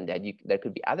 again, that there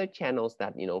could be other channels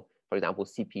that, for example,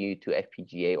 CPU to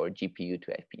FPGA or GPU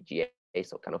to FPGA.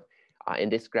 So kind of in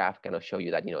this graph, kind of show you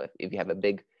that, if you have a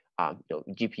big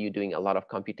GPU doing a lot of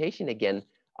computation, again,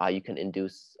 you can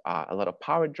induce a lot of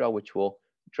power draw, which will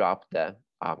drop the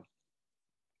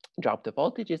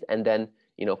voltages. And then,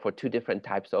 for 2 different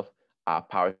types of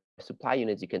power supply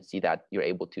units, you can see that you're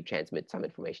able to transmit some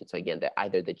information. So again,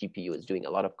 either the GPU is doing a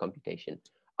lot of computation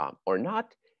or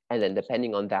not. And then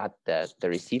depending on that, the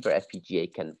receiver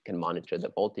FPGA can monitor the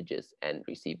voltages and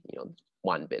receive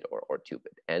 1 bit or 2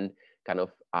 bit. And kind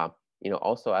of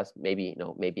also as maybe,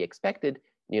 maybe expected,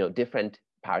 different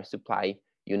power supply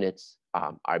units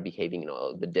are behaving, a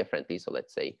little bit differently. So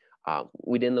let's say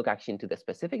we didn't look actually into the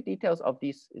specific details of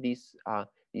these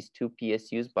two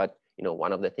PSUs, but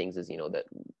one of the things is that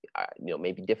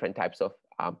maybe different types of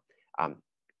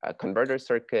converter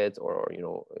circuits, or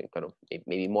kind of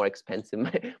maybe more expensive,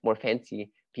 more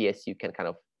fancy PSU can kind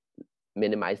of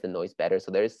minimize the noise better.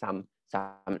 So there is some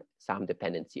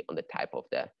dependency on the type of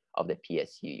the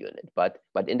PSU unit, but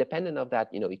independent of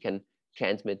that, you can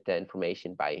transmit the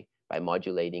information by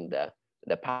modulating the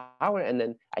power. And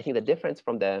then I think the difference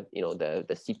from the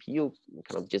the CPU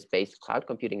kind of just based cloud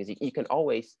computing is you can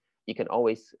always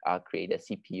create a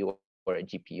CPU or a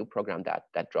GPU program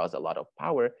that draws a lot of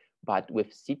power. But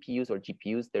with CPUs or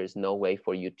GPUs, there's no way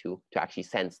for you to actually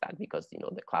sense that, because the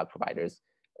cloud providers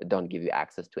don't give you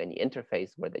access to any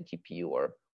interface where the GPU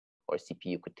or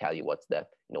CPU could tell you what's the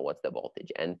what's the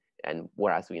voltage. And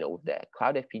whereas with the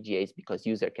cloud FPGAs, because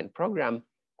user can program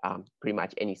pretty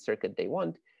much any circuit they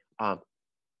want,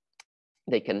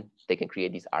 they can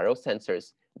create these RO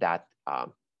sensors that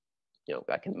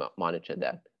that can monitor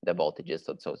the voltages.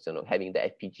 So having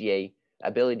the FPGA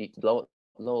ability,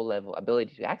 low level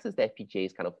ability to access the FPGA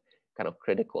is kind of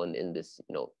critical in this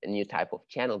a new type of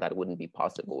channel that wouldn't be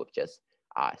possible with just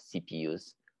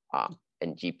CPUs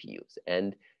and GPUs.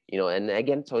 And and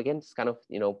again, it's kind of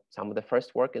some of the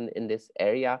first work in this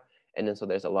area. And then so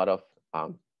there's a lot of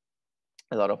kind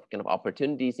of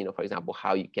opportunities. For example,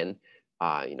 how you can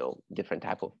different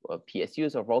type of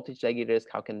PSUs or voltage regulators,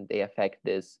 how can they affect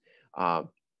this?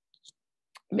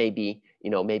 Maybe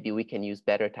we can use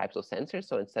better types of sensors.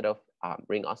 So instead of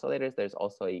ring oscillators, there's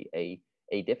also a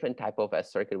different type of a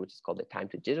circuit, which is called the time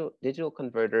to digital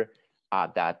converter,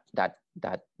 that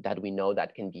we know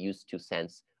that can be used to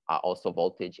sense also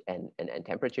voltage and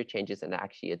temperature changes. And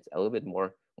actually, it's a little bit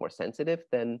more sensitive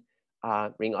than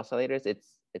ring oscillators.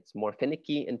 It's more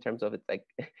finicky in terms of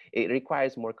it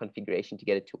requires more configuration to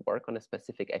get it to work on a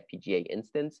specific FPGA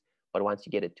instance. But once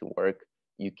you get it to work,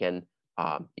 you can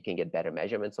get better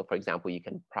measurements. So for example, you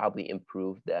can probably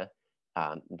improve the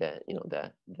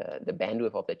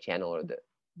bandwidth of the channel, or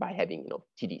by having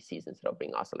TDCs instead of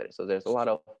ring oscillators. So there's a lot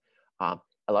of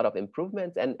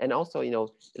improvements, and also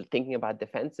thinking about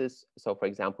defenses. So for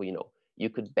example, you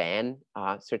could ban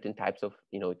certain types of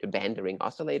you could ban the ring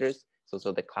oscillators.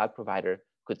 So the cloud provider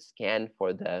could scan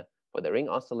for the ring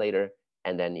oscillator,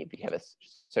 and then if you have a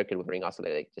circuit with a ring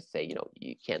oscillator, they just say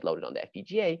you can't load it on the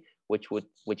FPGA, which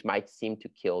might seem to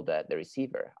kill the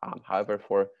receiver. However,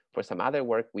 for some other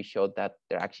work, we showed that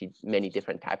there are actually many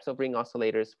different types of ring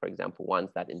oscillators. For example,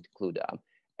 ones that include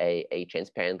a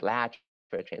transparent latch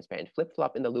for a transparent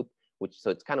flip-flop in the loop, so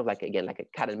it's kind of like, again, like a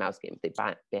cat and mouse game. If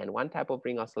they ban one type of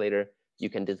ring oscillator, you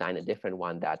can design a different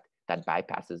one that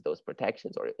bypasses those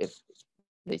protections. Or if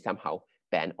they somehow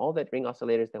ban all the ring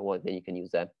oscillators, then you can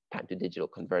use a time to digital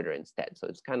converter instead. So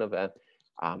it's kind of a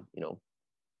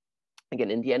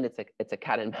again, in the end, it's a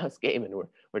cat and mouse game, and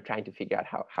we're trying to figure out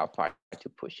how far to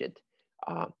push it,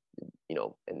 and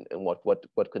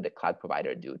what could the cloud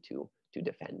provider do to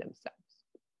defend themselves.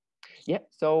 Yeah.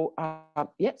 So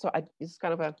this is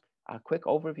kind of a quick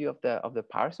overview of the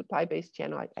power supply based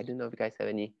channel. I don't know if you guys have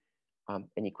any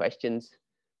questions.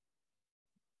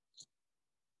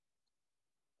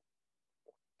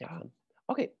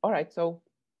 Okay. All right. So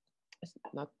it's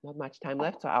not much time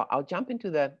left. So I'll jump into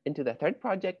the third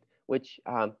project, which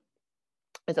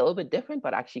is a little bit different,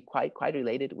 but actually quite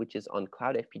related, which is on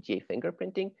cloud FPGA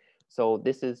fingerprinting. So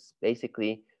this is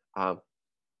basically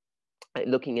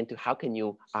looking into how can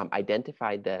you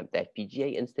identify the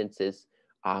FPGA instances,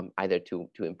 either to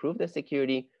improve the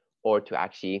security or to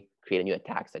actually create a new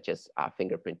attack, such as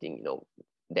fingerprinting,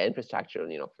 the infrastructure,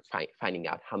 finding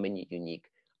out how many unique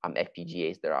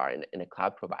FPGAs there are in a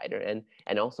cloud provider.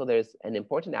 And also there's an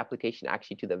important application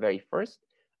actually to the very first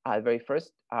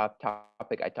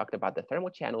topic I talked about, the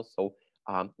thermal channel. So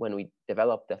when we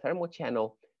developed the thermal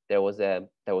channel, there was a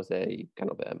kind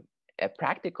of a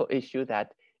practical issue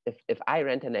that if I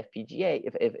rent an FPGA,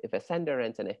 if a sender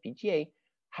rents an FPGA,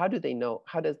 how does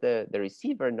the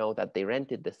receiver know that they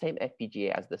rented the same FPGA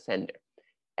as the sender?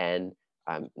 And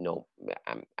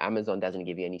Amazon doesn't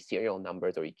give you any serial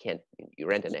numbers, or you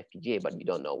rent an FPGA, but you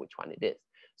don't know which one it is.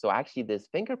 So actually this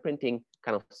fingerprinting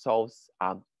kind of solves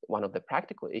one of the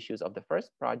practical issues of the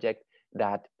first project,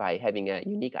 that by having a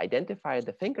unique identifier,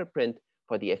 the fingerprint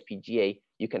for the FPGA,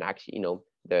 you can actually,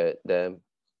 the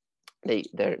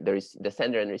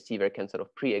sender and receiver can sort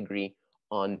of pre-agree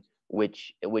on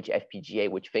which FPGA,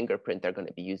 which fingerprint they're going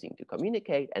to be using to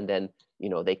communicate, and then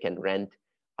they can rent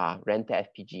the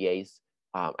FPGAs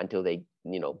until they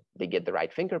they get the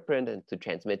right fingerprint and to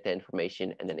transmit the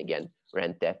information, and then again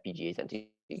rent the FPGAs until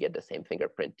you get the same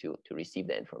fingerprint to receive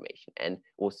the information. And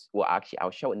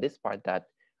I'll show in this part that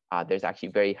there's actually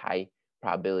very high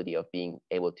probability of being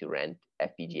able to rent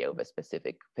FPGA of a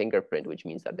specific fingerprint, which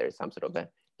means that there's some sort of a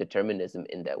determinism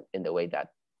in the way that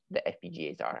the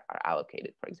FPGAs are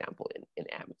allocated, for example, in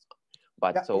Amazon.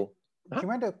 But yeah, so, do you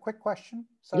mind a quick question?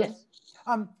 Sorry. Yes.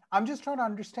 I'm just trying to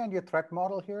understand your threat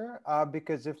model here,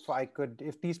 because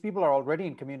if these people are already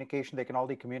in communication, they can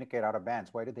already communicate out of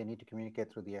bands. Why do they need to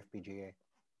communicate through the FPGA?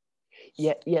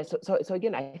 Yeah. So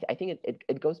again, I think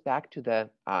it goes back to the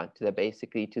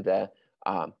basically to the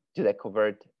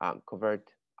covert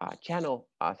channel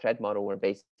threat model, where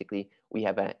basically we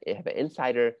have an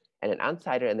insider and an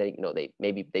outsider, and then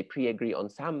they pre-agree on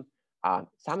some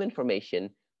information,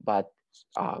 but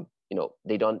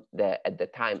they don't at the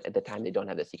time they don't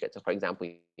have the secret. So for example,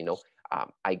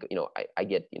 I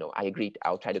agreed,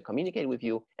 I'll try to communicate with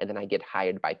you, and then I get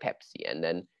hired by Pepsi, and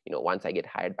then once I get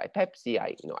hired by Pepsi,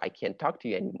 I can't talk to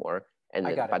you anymore, and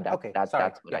then, but that's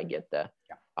when I get the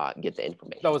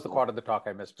information. That was the part of the talk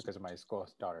I missed because of my school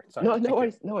daughter. Sorry. No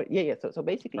worries. Yeah. So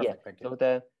basically, perfect,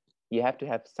 so you have to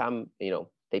have some,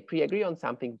 they pre-agree on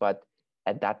something, but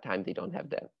at that time they don't have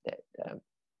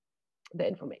the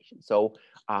information. So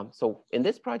in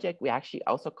this project, we actually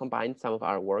also combined some of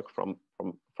our work from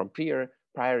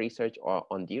prior research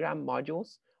on DRAM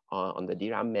modules, on the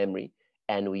DRAM memory,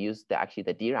 and we used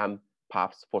the DRAM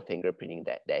POPs for fingerprinting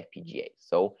the FPGA.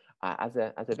 So as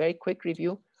a very quick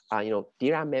review,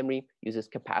 DRAM memory uses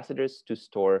capacitors to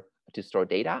store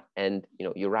data, and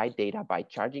you write data by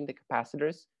charging the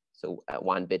capacitors. So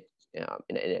 1 bit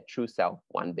in a true cell,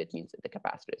 1 bit means that the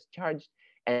capacitor is charged,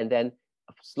 and then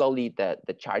slowly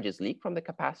the charges leak from the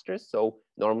capacitors. So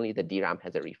normally the DRAM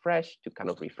has a refresh to kind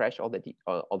of refresh all the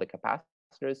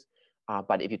capacitors.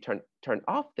 But if you turn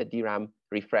off the DRAM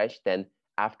refresh, then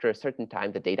after a certain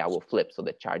time the data will flip. So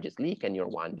the charges leak and your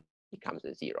 1 becomes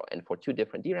a 0. And for 2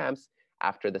 different DRAMs,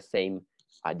 after the same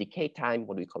decay time,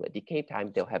 what we call a decay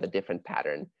time, they'll have a different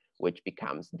pattern, which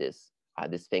becomes this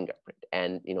fingerprint.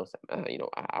 And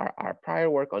our prior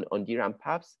work on DRAM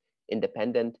POPs,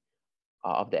 independent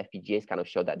of the FPGAs, kind of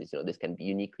show that this can be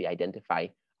uniquely identify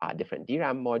different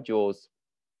DRAM modules,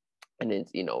 and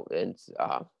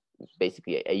it's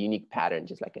basically a unique pattern,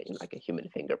 just like a human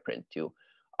fingerprint to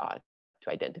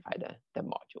identify the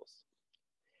modules.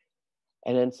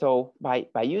 And then so by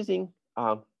using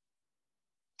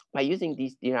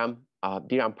these DRAM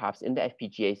POPs in the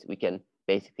FPGAs, we can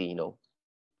basically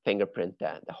fingerprint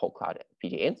the whole cloud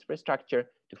FPGA infrastructure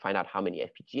to find out how many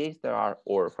FPGAs there are,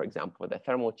 or for example, for the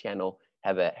thermal channel,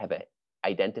 have a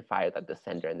identifier that the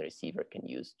sender and the receiver can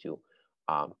use to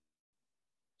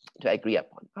agree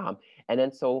upon. And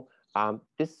then so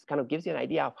this kind of gives you an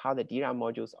idea of how the DRAM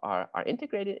modules are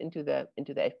integrated into the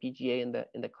FPGA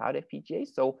in the cloud FPGA.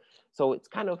 So it's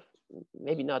kind of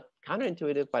maybe not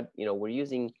counterintuitive, but we're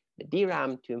using the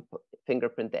DRAM to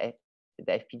fingerprint the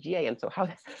FPGA. And so how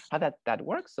that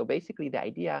works. So basically the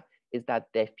idea is that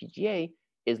the FPGA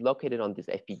is located on this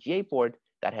FPGA board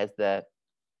that has the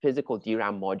physical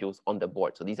DRAM modules on the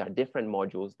board. So these are different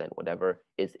modules than whatever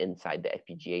is inside the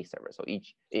FPGA server. So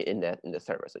each in the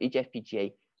server. So each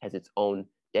FPGA has its own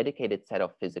dedicated set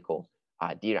of physical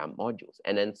DRAM modules.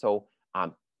 And then so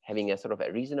having a sort of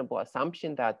a reasonable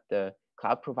assumption that the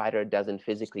cloud provider doesn't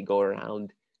physically go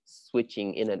around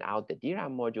switching in and out the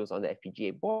DRAM modules on the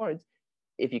FPGA boards,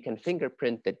 if you can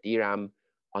fingerprint the DRAM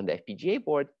on the FPGA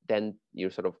board, then you're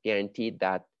sort of guaranteed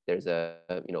that there's a,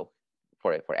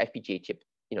 for FPGA chip,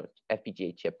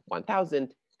 FPGA chip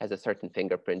 1000 has a certain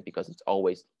fingerprint because it's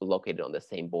always located on the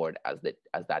same board as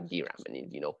that DRAM. And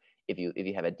if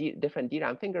you have a different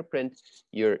DRAM fingerprint,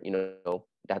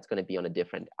 that's going to be on a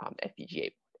different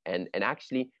FPGA. And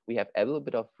actually, we have a little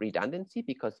bit of redundancy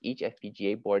because each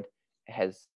FPGA board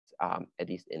has, at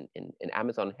least in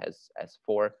Amazon, has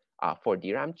four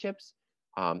DRAM chips.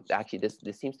 Actually, this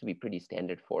seems to be pretty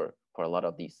standard for a lot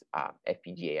of these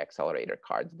FPGA accelerator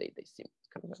cards. They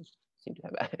seem to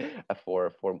have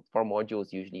four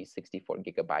modules, usually 64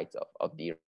 gigabytes of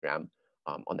DRAM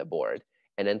on the board.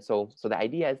 And then so the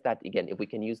idea is that, again, if we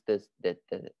can use the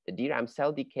DRAM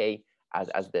cell decay as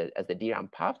the DRAM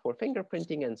path for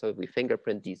fingerprinting, and so if we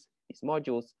fingerprint these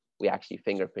modules, we actually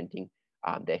fingerprinting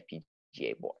the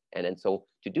FPGA board. And then so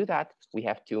to do that, we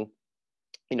have to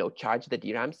charge the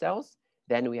DRAM cells.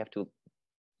 Then we have to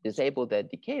disable the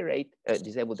decay rate,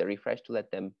 disable the refresh to let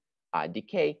them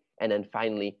decay, and then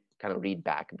finally kind of read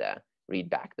back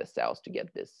the cells to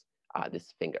get this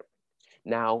fingerprint.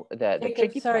 Now, the Jacob,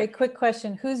 tricky sorry, part, quick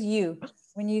question. Who's you?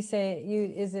 When you say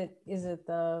you, is it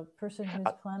the person who's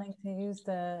planning to use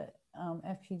the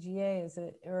FPGA? Is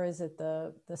it, or is it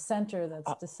the center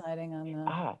that's deciding on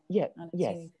the yes.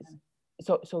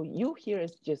 So you here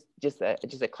is just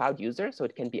a cloud user. So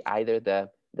it can be either the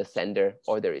sender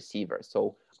or the receiver.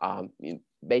 So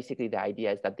basically the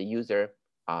idea is that the user,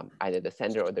 either the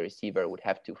sender or the receiver, would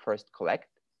have to first collect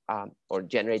or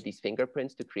generate these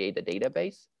fingerprints to create a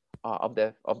database of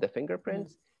the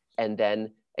fingerprints, and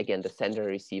then again the sender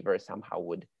receiver somehow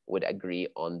would agree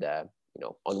on the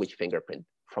on which fingerprint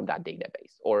from that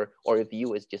database. Or if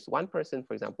you is just one person,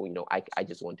 for example, I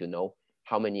just want to know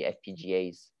how many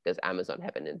FPGAs does Amazon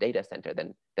have in a data center,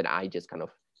 then I just kind of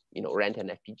rent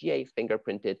an FPGA,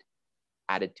 fingerprint it,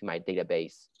 add it to my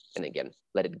database, and again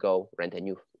let it go, rent a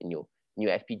new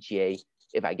FPGA.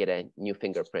 If I get a new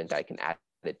fingerprint, I can add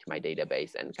it to my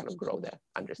database and kind of grow the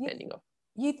understanding of.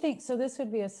 You think, so this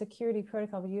would be a security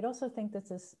protocol, but you'd also think that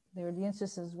there would be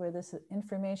instances where this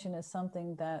information is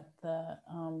something that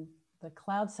the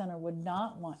cloud center would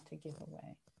not want to give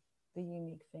away, the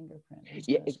unique fingerprint.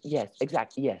 Yes,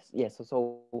 exactly. Yes.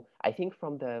 So I think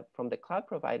from the cloud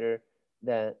provider,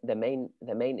 the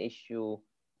main issue,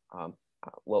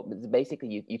 well,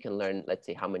 basically you can learn, let's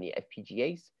say, how many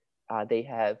FPGAs they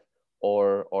have,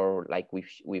 or like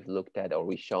we've looked at, or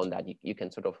we've shown that you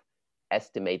can sort of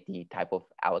estimate the type of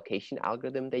allocation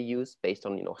algorithm they use based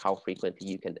on how frequently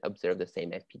you can observe the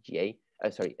same FPGA.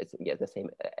 The same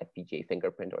FPGA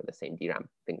fingerprint or the same DRAM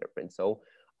fingerprint. So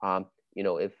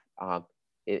if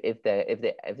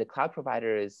the cloud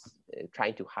provider is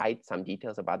trying to hide some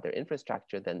details about their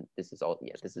infrastructure, then this is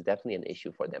definitely an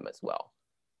issue for them as well.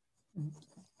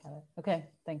 Got it. Okay,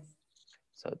 thanks.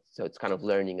 So it's kind of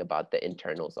learning about the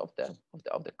internals of the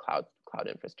cloud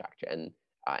infrastructure.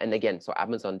 And again, so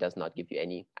Amazon does not give you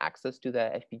any access to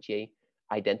the FPGA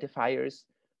identifiers.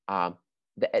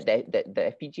 The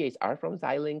FPGAs are from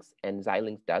Xilinx, and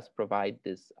Xilinx does provide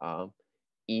this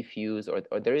eFuse,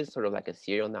 or there is sort of like a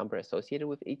serial number associated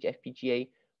with each FPGA,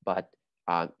 but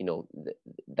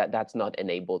that's not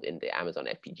enabled in the Amazon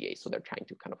FPGA. So they're trying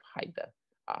to kind of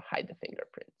hide the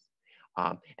fingerprints.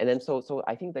 And then so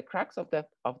I think the crux of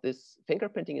this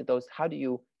fingerprinting is those, how do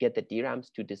you get the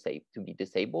DRAMs to be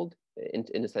disabled,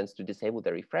 in a sense, to disable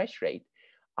the refresh rate.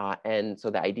 And so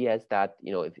the idea is that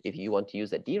if you want to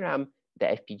use a DRAM, the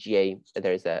FPGA,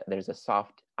 there's a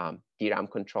soft DRAM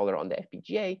controller on the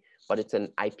FPGA, but it's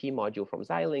an IP module from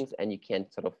Xilinx, and you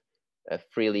can't sort of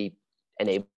freely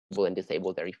enable and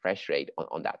disable the refresh rate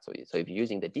on that. So if you're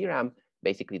using the DRAM,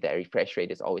 basically the refresh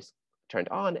rate is always turned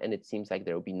on, and it seems like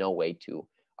there will be no way to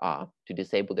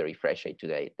disable the refresh rate to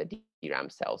the DRAM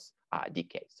cells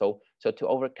decay. So to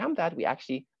overcome that, we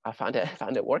actually found a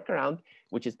workaround,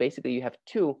 which is basically you have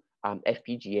two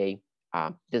FPGA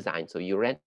designs. So you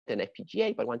rent an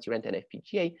FPGA, but once you rent an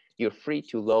FPGA, you're free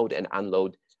to load and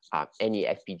unload any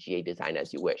FPGA design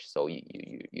as you wish. So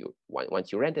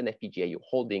once you rent an FPGA, you're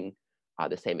holding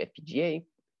the same FPGA,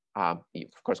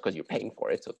 of course, because you're paying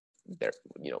for it. So there,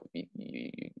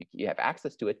 you have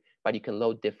access to it, but you can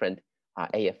load different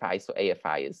AFI. So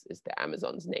AFI is the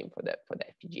Amazon's name for the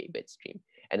FPGA bit stream.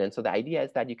 And then so the idea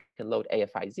is that you can load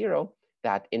AFI 0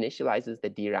 that initializes the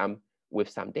DRAM with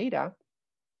some data,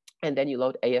 and then you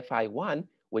load AFI 1,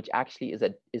 which actually is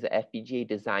a FPGA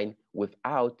design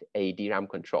without a DRAM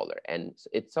controller. And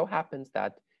it so happens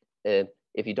that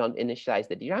if you don't initialize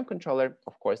the DRAM controller,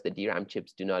 of course, the DRAM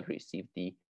chips do not receive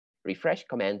the refresh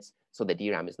commands, so the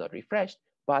DRAM is not refreshed,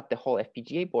 but the whole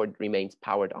FPGA board remains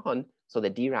powered on, so the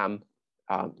DRAM,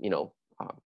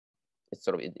 it's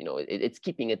sort of, it's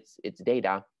keeping its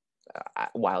data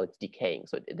while it's decaying,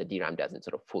 so the DRAM doesn't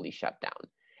sort of fully shut down.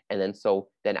 And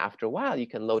then after a while, you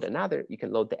can load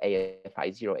the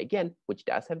AFI 0 again, which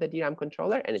does have the DRAM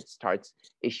controller, and it starts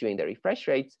issuing the refresh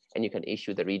rates, and you can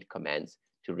issue the read commands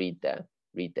to read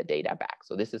the data back.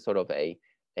 So this is sort of a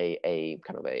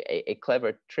kind of a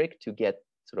clever trick to get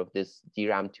sort of this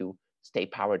DRAM to stay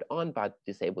powered on, but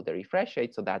disable the refresh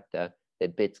rate so that the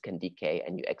bits can decay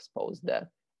and you expose the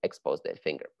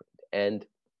fingerprint. And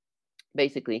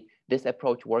basically, this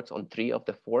approach works on 3 of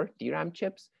the 4 DRAM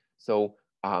chips. So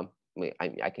I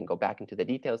can go back into the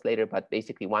details later, but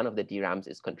basically one of the DRAMs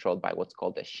is controlled by what's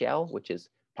called a shell, which is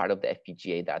part of the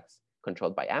FPGA that's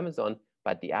controlled by Amazon,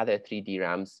 but the other 3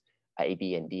 DRAMs, A,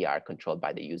 B, and D, are controlled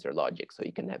by the user logic. So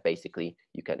you can have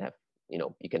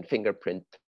you can fingerprint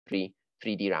three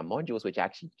DRAM modules, which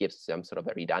actually gives some sort of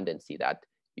a redundancy that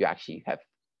you actually have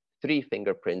 3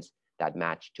 fingerprints that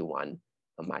match to one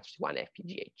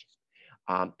FPGA chip.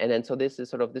 And then so this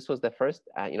was the first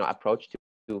approach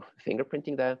to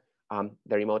fingerprinting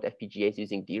the remote FPGAs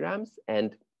using DRAMs.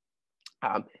 And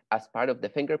as part of the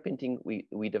fingerprinting, we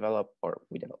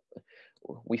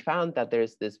found that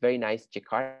there's this very nice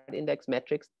Jakub index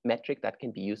metric that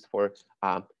can be used for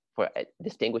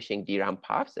distinguishing DRAM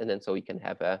paths. And then so you can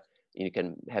have the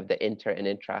inter and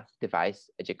intra device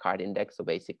Jakub index. So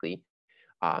basically,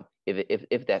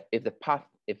 if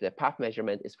the path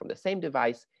measurement is from the same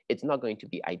device, it's not going to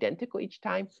be identical each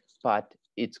time, but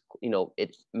it's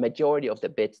majority of the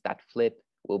bits that flip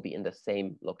will be in the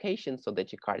same location, so the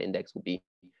Jakub index will be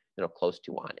close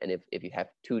to 1. And if you have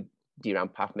two DRAM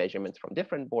path measurements from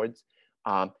different boards,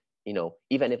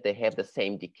 even if they have the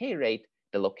same decay rate,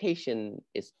 the location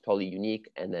is totally unique,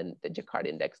 and then the Jakub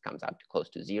index comes out to close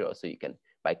to 0. So you can,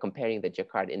 by comparing the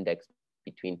Jakub index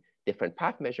between different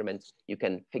path measurements, you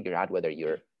can figure out whether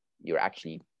you're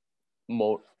actually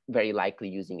very likely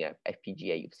using a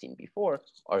FPGA you've seen before,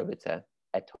 or if it's a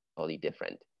totally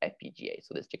different FPGA.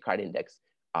 So this Jakub index,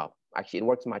 actually it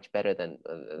works much better than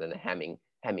a Hamming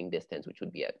distance, which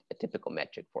would be a typical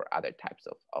metric for other types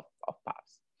of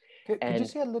paths. Could you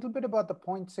say a little bit about the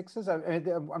 0.6s?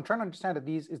 I'm trying to understand that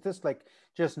is this like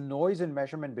just noise in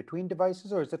measurement between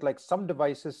devices, or is it like some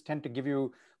devices tend to give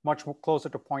you much closer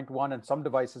to 0.1 and some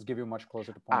devices give you much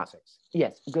closer to 0.6?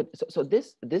 Yes, good. So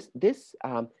this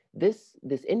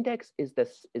index is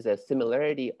a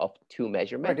similarity of two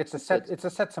measurements. Right, it's a set. It's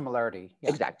a set similarity. Yeah.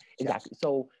 Exactly. Yeah.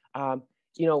 So there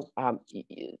are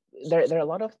a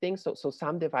lot of things. So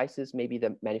some devices, maybe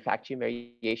the manufacturing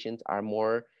variations are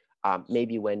more.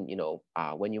 Maybe when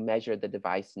you measure the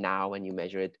device now and you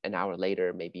measure it an hour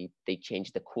later, maybe they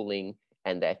change the cooling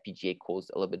and the FPGA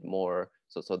cools a little bit more.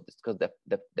 So this because the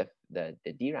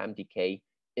DRAM decay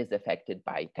is affected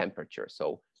by temperature.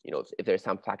 So if there's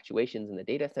some fluctuations in the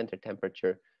data center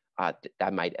temperature,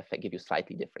 that might give you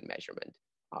slightly different measurement.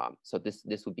 So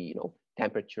this would be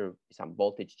temperature, some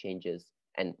voltage changes,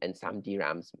 and some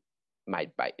DRAMs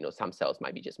might some cells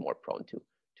might be just more prone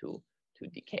to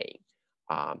decaying.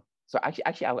 So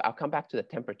actually, I'll come back to the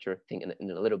temperature thing in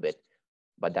a little bit,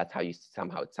 but that's how you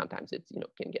sometimes it's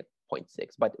can get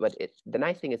 0.6. But the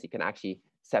nice thing is you can actually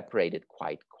separate it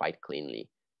quite cleanly.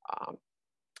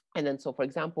 And then so for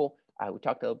example, we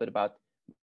talked a little bit about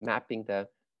mapping the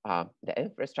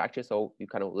infrastructure. So you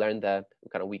kind of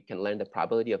we can learn the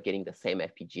probability of getting the same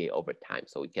FPGA over time.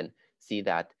 So we can see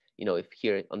that if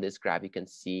here on this graph you can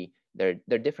see there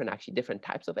are different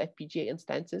types of FPGA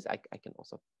instances. I can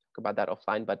also talk about that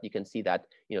offline, but you can see that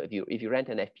if you rent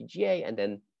an FPGA and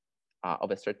then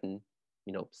of a certain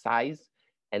size,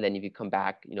 and then if you come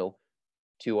back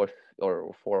 2 or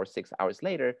 4 or 6 hours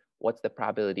later, what's the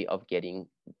probability of getting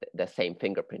the same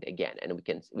fingerprint again? And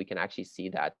we can actually see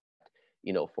that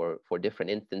for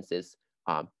different instances,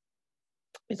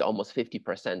 it's almost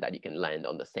 50% that you can land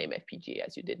on the same FPGA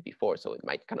as you did before. So it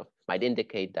might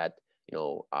indicate that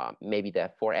maybe the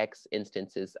 4x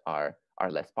instances are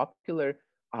less popular.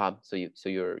 So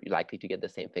you're likely to get the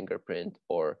same fingerprint,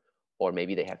 or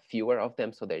maybe they have fewer of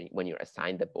them. So that when you're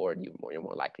assigned the board, you're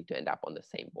more likely to end up on the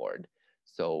same board.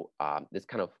 So this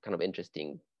kind of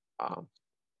interesting.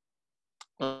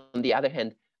 On the other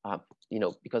hand,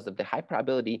 because of the high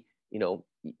probability, you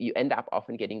end up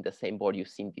often getting the same board you've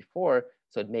seen before.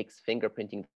 So it makes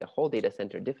fingerprinting the whole data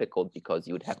center difficult, because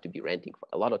you would have to be renting for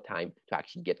a lot of time to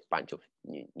actually get a bunch of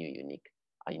new unique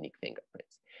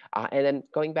fingerprints. And then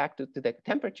going back to the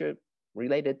temperature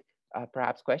related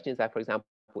perhaps questions, that, for example,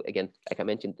 again, like I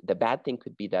mentioned, the bad thing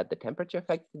could be that the temperature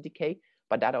affects the decay,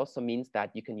 but that also means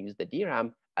that you can use the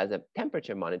DRAM as a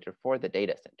temperature monitor for the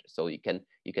data center. So you can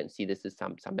see this is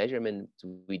some measurements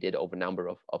we did over a number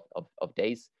of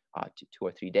days, 2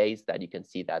 or 3 days, that you can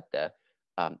see that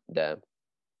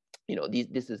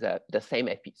this is the same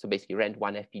FPGA. So basically rent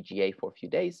one FPGA for a few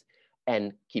days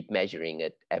and keep measuring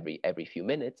it every few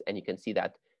minutes, and you can see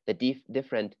that the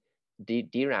different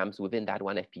DRAMs within that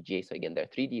one FPGA. So again, there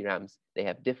are 3 DRAMs. They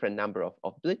have different number of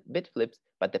bit flips,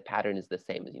 but the pattern is the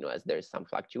same. As there's some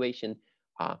fluctuation,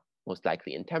 most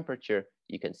likely in temperature,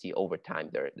 you can see over time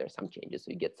there's some changes.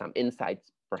 So you get some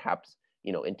insights, perhaps,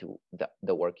 into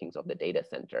the workings of the data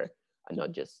center, and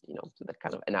not just so that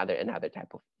kind of another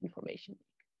type of information.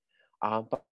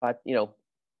 But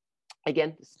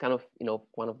again, this is kind of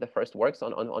one of the first works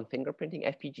on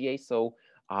fingerprinting FPGA. So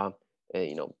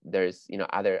there's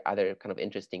other kind of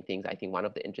interesting things. I think one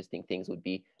of the interesting things would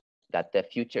be that the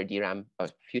future DRAM or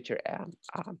future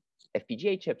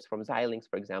FPGA chips from Xilinx,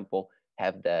 for example,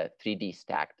 have the 3D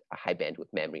stacked high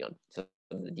bandwidth memory on. So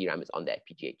the DRAM is on the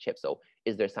FPGA chip. So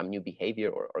is there some new behavior,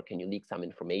 or can you leak some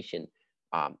information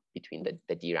between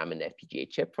the DRAM and the FPGA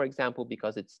chip, for example,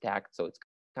 because it's stacked? So it's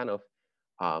kind of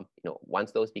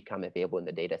once those become available in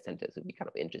the data centers, it'll be kind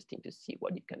of interesting to see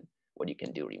what you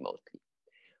can do remotely.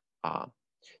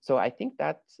 So I think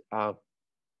that's,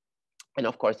 and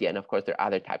of course, there are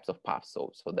other types of POPs.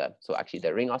 So actually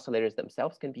the ring oscillators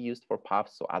themselves can be used for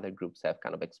POPs. So other groups have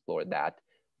kind of explored that.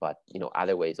 But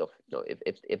other ways of,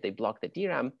 if they block the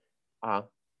DRAM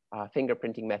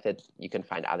fingerprinting method, you can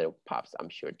find other POPs, I'm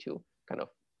sure, to kind of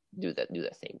do the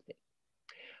same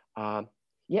thing.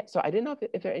 Yeah. So I didn't know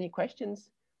if there are any questions.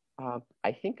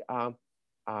 I think I'm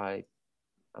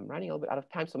running a little bit out of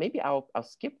time, so maybe I'll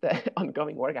skip the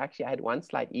ongoing work. Actually, I had one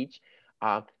slide each.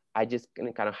 I just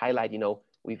gonna kind of highlight,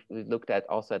 we've looked at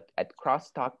also at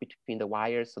crosstalk between the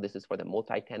wires. So this is for the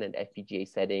multi-tenant FPGA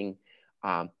setting.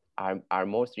 Our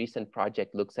most recent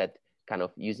project looks at kind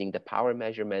of using the power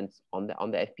measurements on the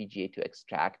FPGA to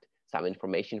extract some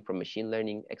information from machine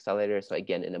learning accelerators. So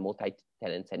again, in a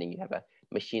multi-tenant setting, you have a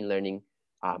machine learning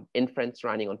inference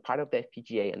running on part of the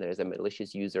FPGA, and there's a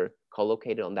malicious user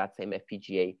co-located on that same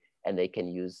FPGA, and they can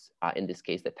use, in this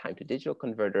case, the time to digital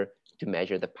converter to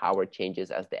measure the power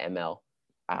changes as the ML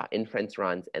inference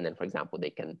runs. And then, for example, they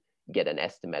can get an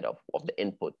estimate of the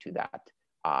input to the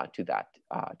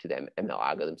ML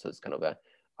algorithm. So it's kind of a,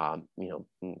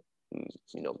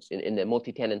 in the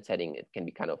multi-tenant setting, it can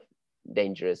be kind of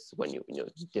dangerous when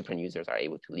different users are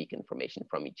able to leak information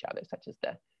from each other, such as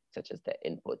the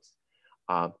inputs.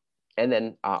 And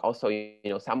then also,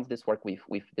 some of this work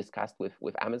we've discussed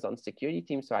with Amazon's security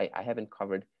team. So I haven't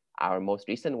covered our most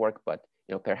recent work, but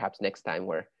perhaps next time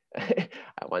where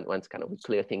once kind of we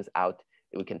clear things out,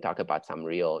 we can talk about some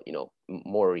real,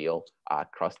 more real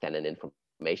cross-tenant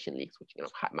information leaks, which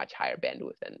much higher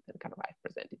bandwidth than kind of I've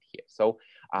presented here. So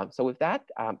so with that,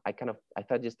 I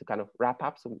thought just to kind of wrap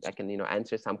up so I can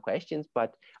answer some questions,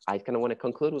 but I kind of want to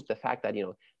conclude with the fact that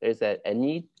there's a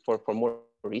need for more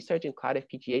research in cloud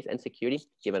FPGAs and security,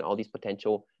 given all these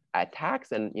potential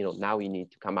attacks. And now we need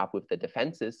to come up with the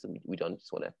defenses. We don't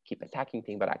just want to keep attacking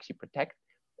things, but actually protect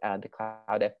the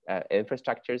cloud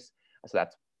infrastructures. So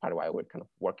that's part of why we're kind of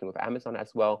working with Amazon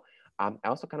as well. I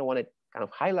also kind of want to kind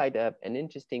of highlight an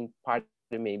interesting part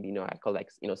that maybe I call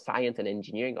science and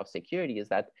engineering of security, is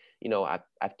that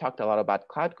I've talked a lot about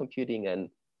cloud computing and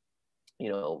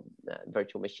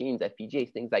virtual machines,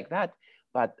 FPGAs, things like that,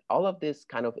 but all of this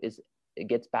kind of it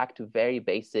gets back to very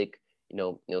basic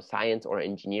science or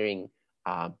engineering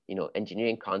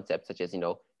engineering concepts, such as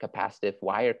capacitive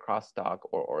wire crosstalk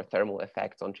or thermal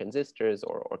effects on transistors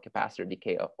or capacitor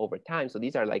decay over time. So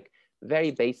these are like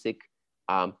very basic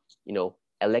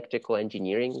electrical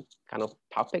engineering kind of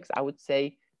topics, I would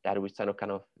say, that we're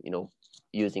kind of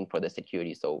using for the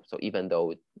security. So even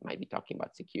though it might be talking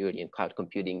about security and cloud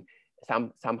computing,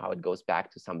 somehow it goes back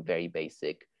to some very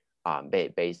basic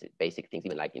basic things,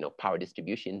 even like power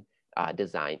distribution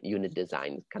design, unit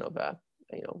design, kind of a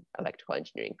electrical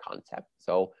engineering concept.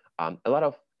 So a lot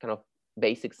of kind of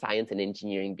basic science and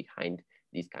engineering behind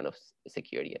these kind of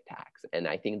security attacks. And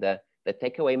I think the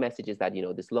takeaway message is that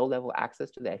this low-level access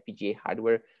to the FPGA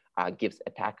hardware gives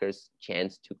attackers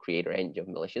chance to create a range of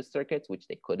malicious circuits, which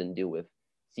they couldn't do with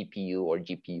CPU or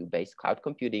GPU-based cloud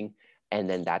computing, and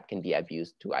then that can be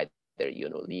abused to either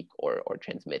leak or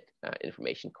transmit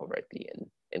information covertly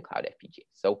in cloud FPGA.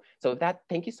 So with that,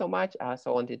 thank you so much.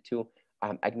 So I wanted to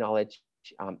acknowledge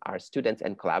our students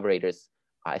and collaborators,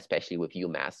 especially with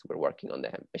UMass. We're working on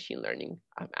the machine learning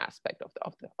aspect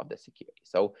of the security.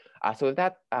 So so with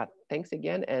that, thanks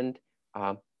again, and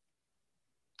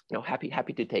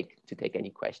happy to take any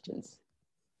questions.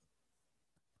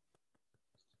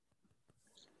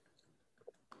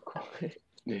 All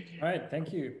right,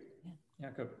 thank you,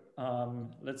 Jakub.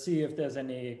 Let's see if there's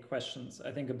any questions.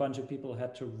 I think a bunch of people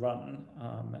had to run,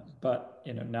 but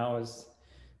now is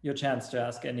your chance to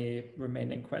ask any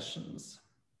remaining questions.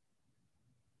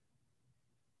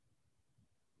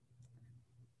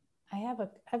 I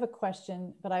have a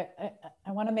question, but I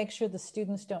want to make sure the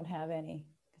students don't have any,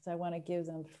 because I want to give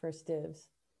them first dibs.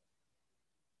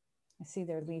 I see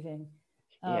they're leaving.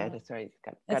 Yeah, that's right.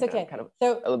 That's okay. Kind of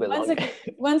so a little bit longer.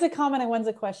 One's a comment and one's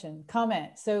a question.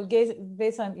 Comment. So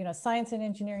based on science and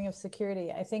engineering of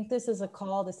security, I think this is a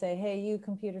call to say, hey, you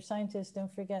computer scientists,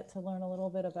 don't forget to learn a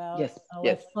little bit about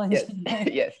electrical engineering.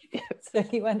 Yes. So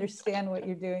you understand what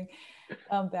you're doing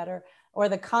better, or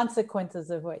the consequences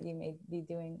of what you may be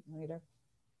doing later.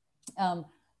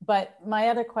 But my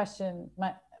other question,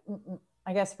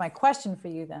 I guess my question for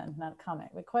you then, not a comment,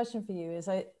 but question for you is,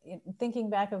 thinking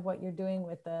back of what you're doing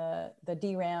with the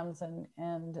DRAMs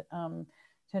and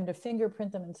tend to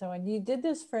fingerprint them and so on. You did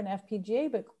this for an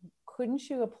FPGA, but couldn't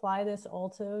you apply this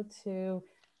also to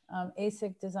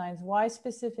ASIC designs? Why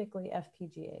specifically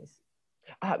FPGAs?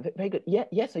 Very good.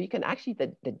 Yeah. So you can actually,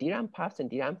 the DRAM paths and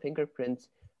DRAM fingerprints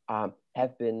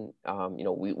have been,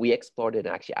 we explored it,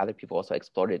 and actually other people also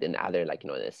explored it in other, like, in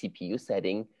a CPU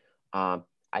setting.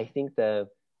 I think the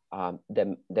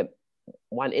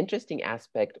one interesting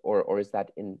aspect, or is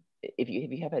that if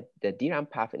you have the DRAM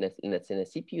path in a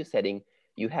CPU setting,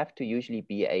 you have to usually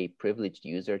be a privileged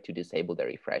user to disable the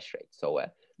refresh rate. So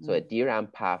a DRAM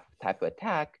path type of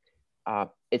attack,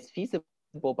 it's feasible,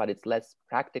 but it's less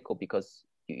practical because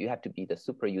you have to be the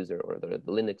super user, or the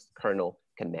Linux kernel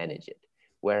can manage it.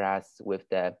 Whereas with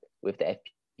the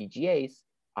FPGAs,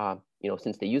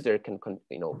 since the user can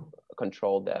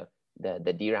control the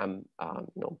DRAM,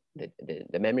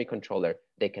 the memory controller,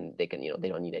 they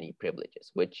don't need any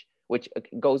privileges, which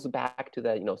goes back to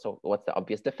the, so what's the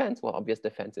obvious defense? Well, obvious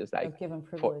defense is like, give them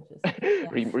privileges.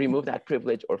 Remove that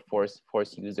privilege, or force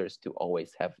users to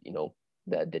always have,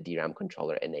 the DRAM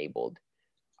controller enabled.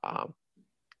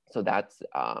 So that's,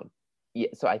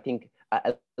 so I think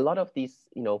a lot of these,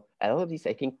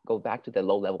 I think go back to the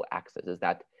low level access, is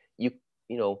that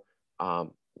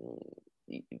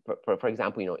for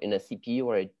example, in a CPU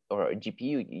or a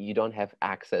GPU, you don't have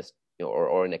access,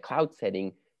 or in a cloud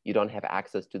setting, you don't have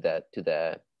access to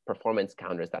the performance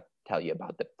counters that tell you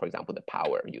about for example, the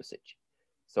power usage.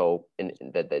 So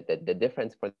the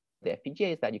difference for the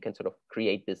FPGA is that you can sort of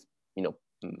create this,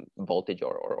 voltage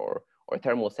or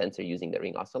thermal sensor using the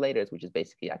ring oscillators, which is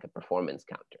basically like a performance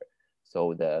counter.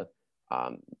 So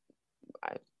I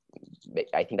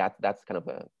think that's kind of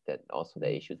also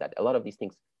the issue, that a lot of these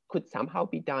things could somehow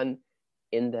be done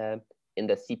in the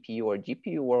CPU or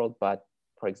GPU world, but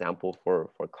for example,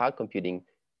 for cloud computing,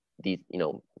 these,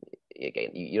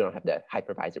 again, you don't have the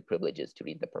hypervisor privileges to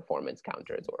read the performance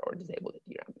counters or disable the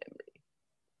DRAM memory.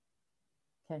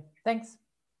 Okay, thanks.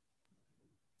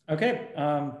 Okay,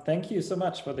 thank you so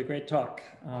much for the great talk.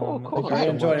 Cool. Very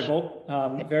enjoyable.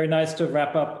 Very nice to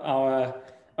wrap up our.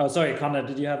 Oh, sorry, Connor,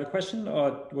 did you have a question,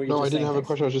 or were you? No, just I didn't have thanks? a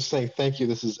question. I was just saying thank you.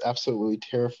 This is absolutely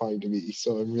terrifying to me,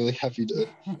 so I'm really happy to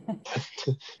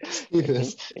see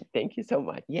this. Thank you so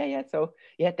much. Yeah. So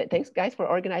thanks guys for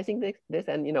organizing this,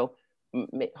 and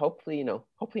hopefully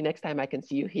next time I can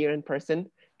see you here in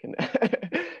person. Can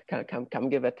come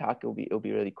give a talk. It'll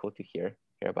be really cool to hear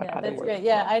about how that works. That's great.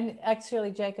 Yeah, I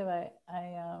actually, Jacob, I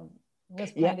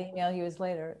was planning to email you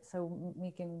later, so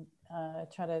we can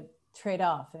try to trade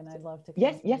off, and I'd love to.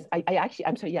 Yes. I actually,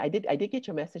 I'm sorry. Yeah, I did get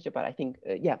your message about. I think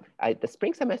the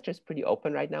spring semester is pretty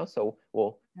open right now, so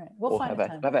we'll have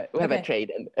a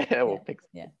trade, and we'll fix.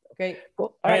 Yeah, great.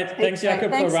 Cool. All right. Thanks,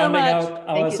 Jakub, for rounding out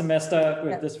our semester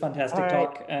with this fantastic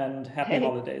talk, and happy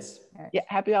holidays. Yeah,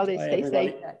 happy holidays. Stay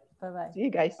safe. Bye-bye. See you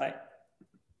guys. Bye.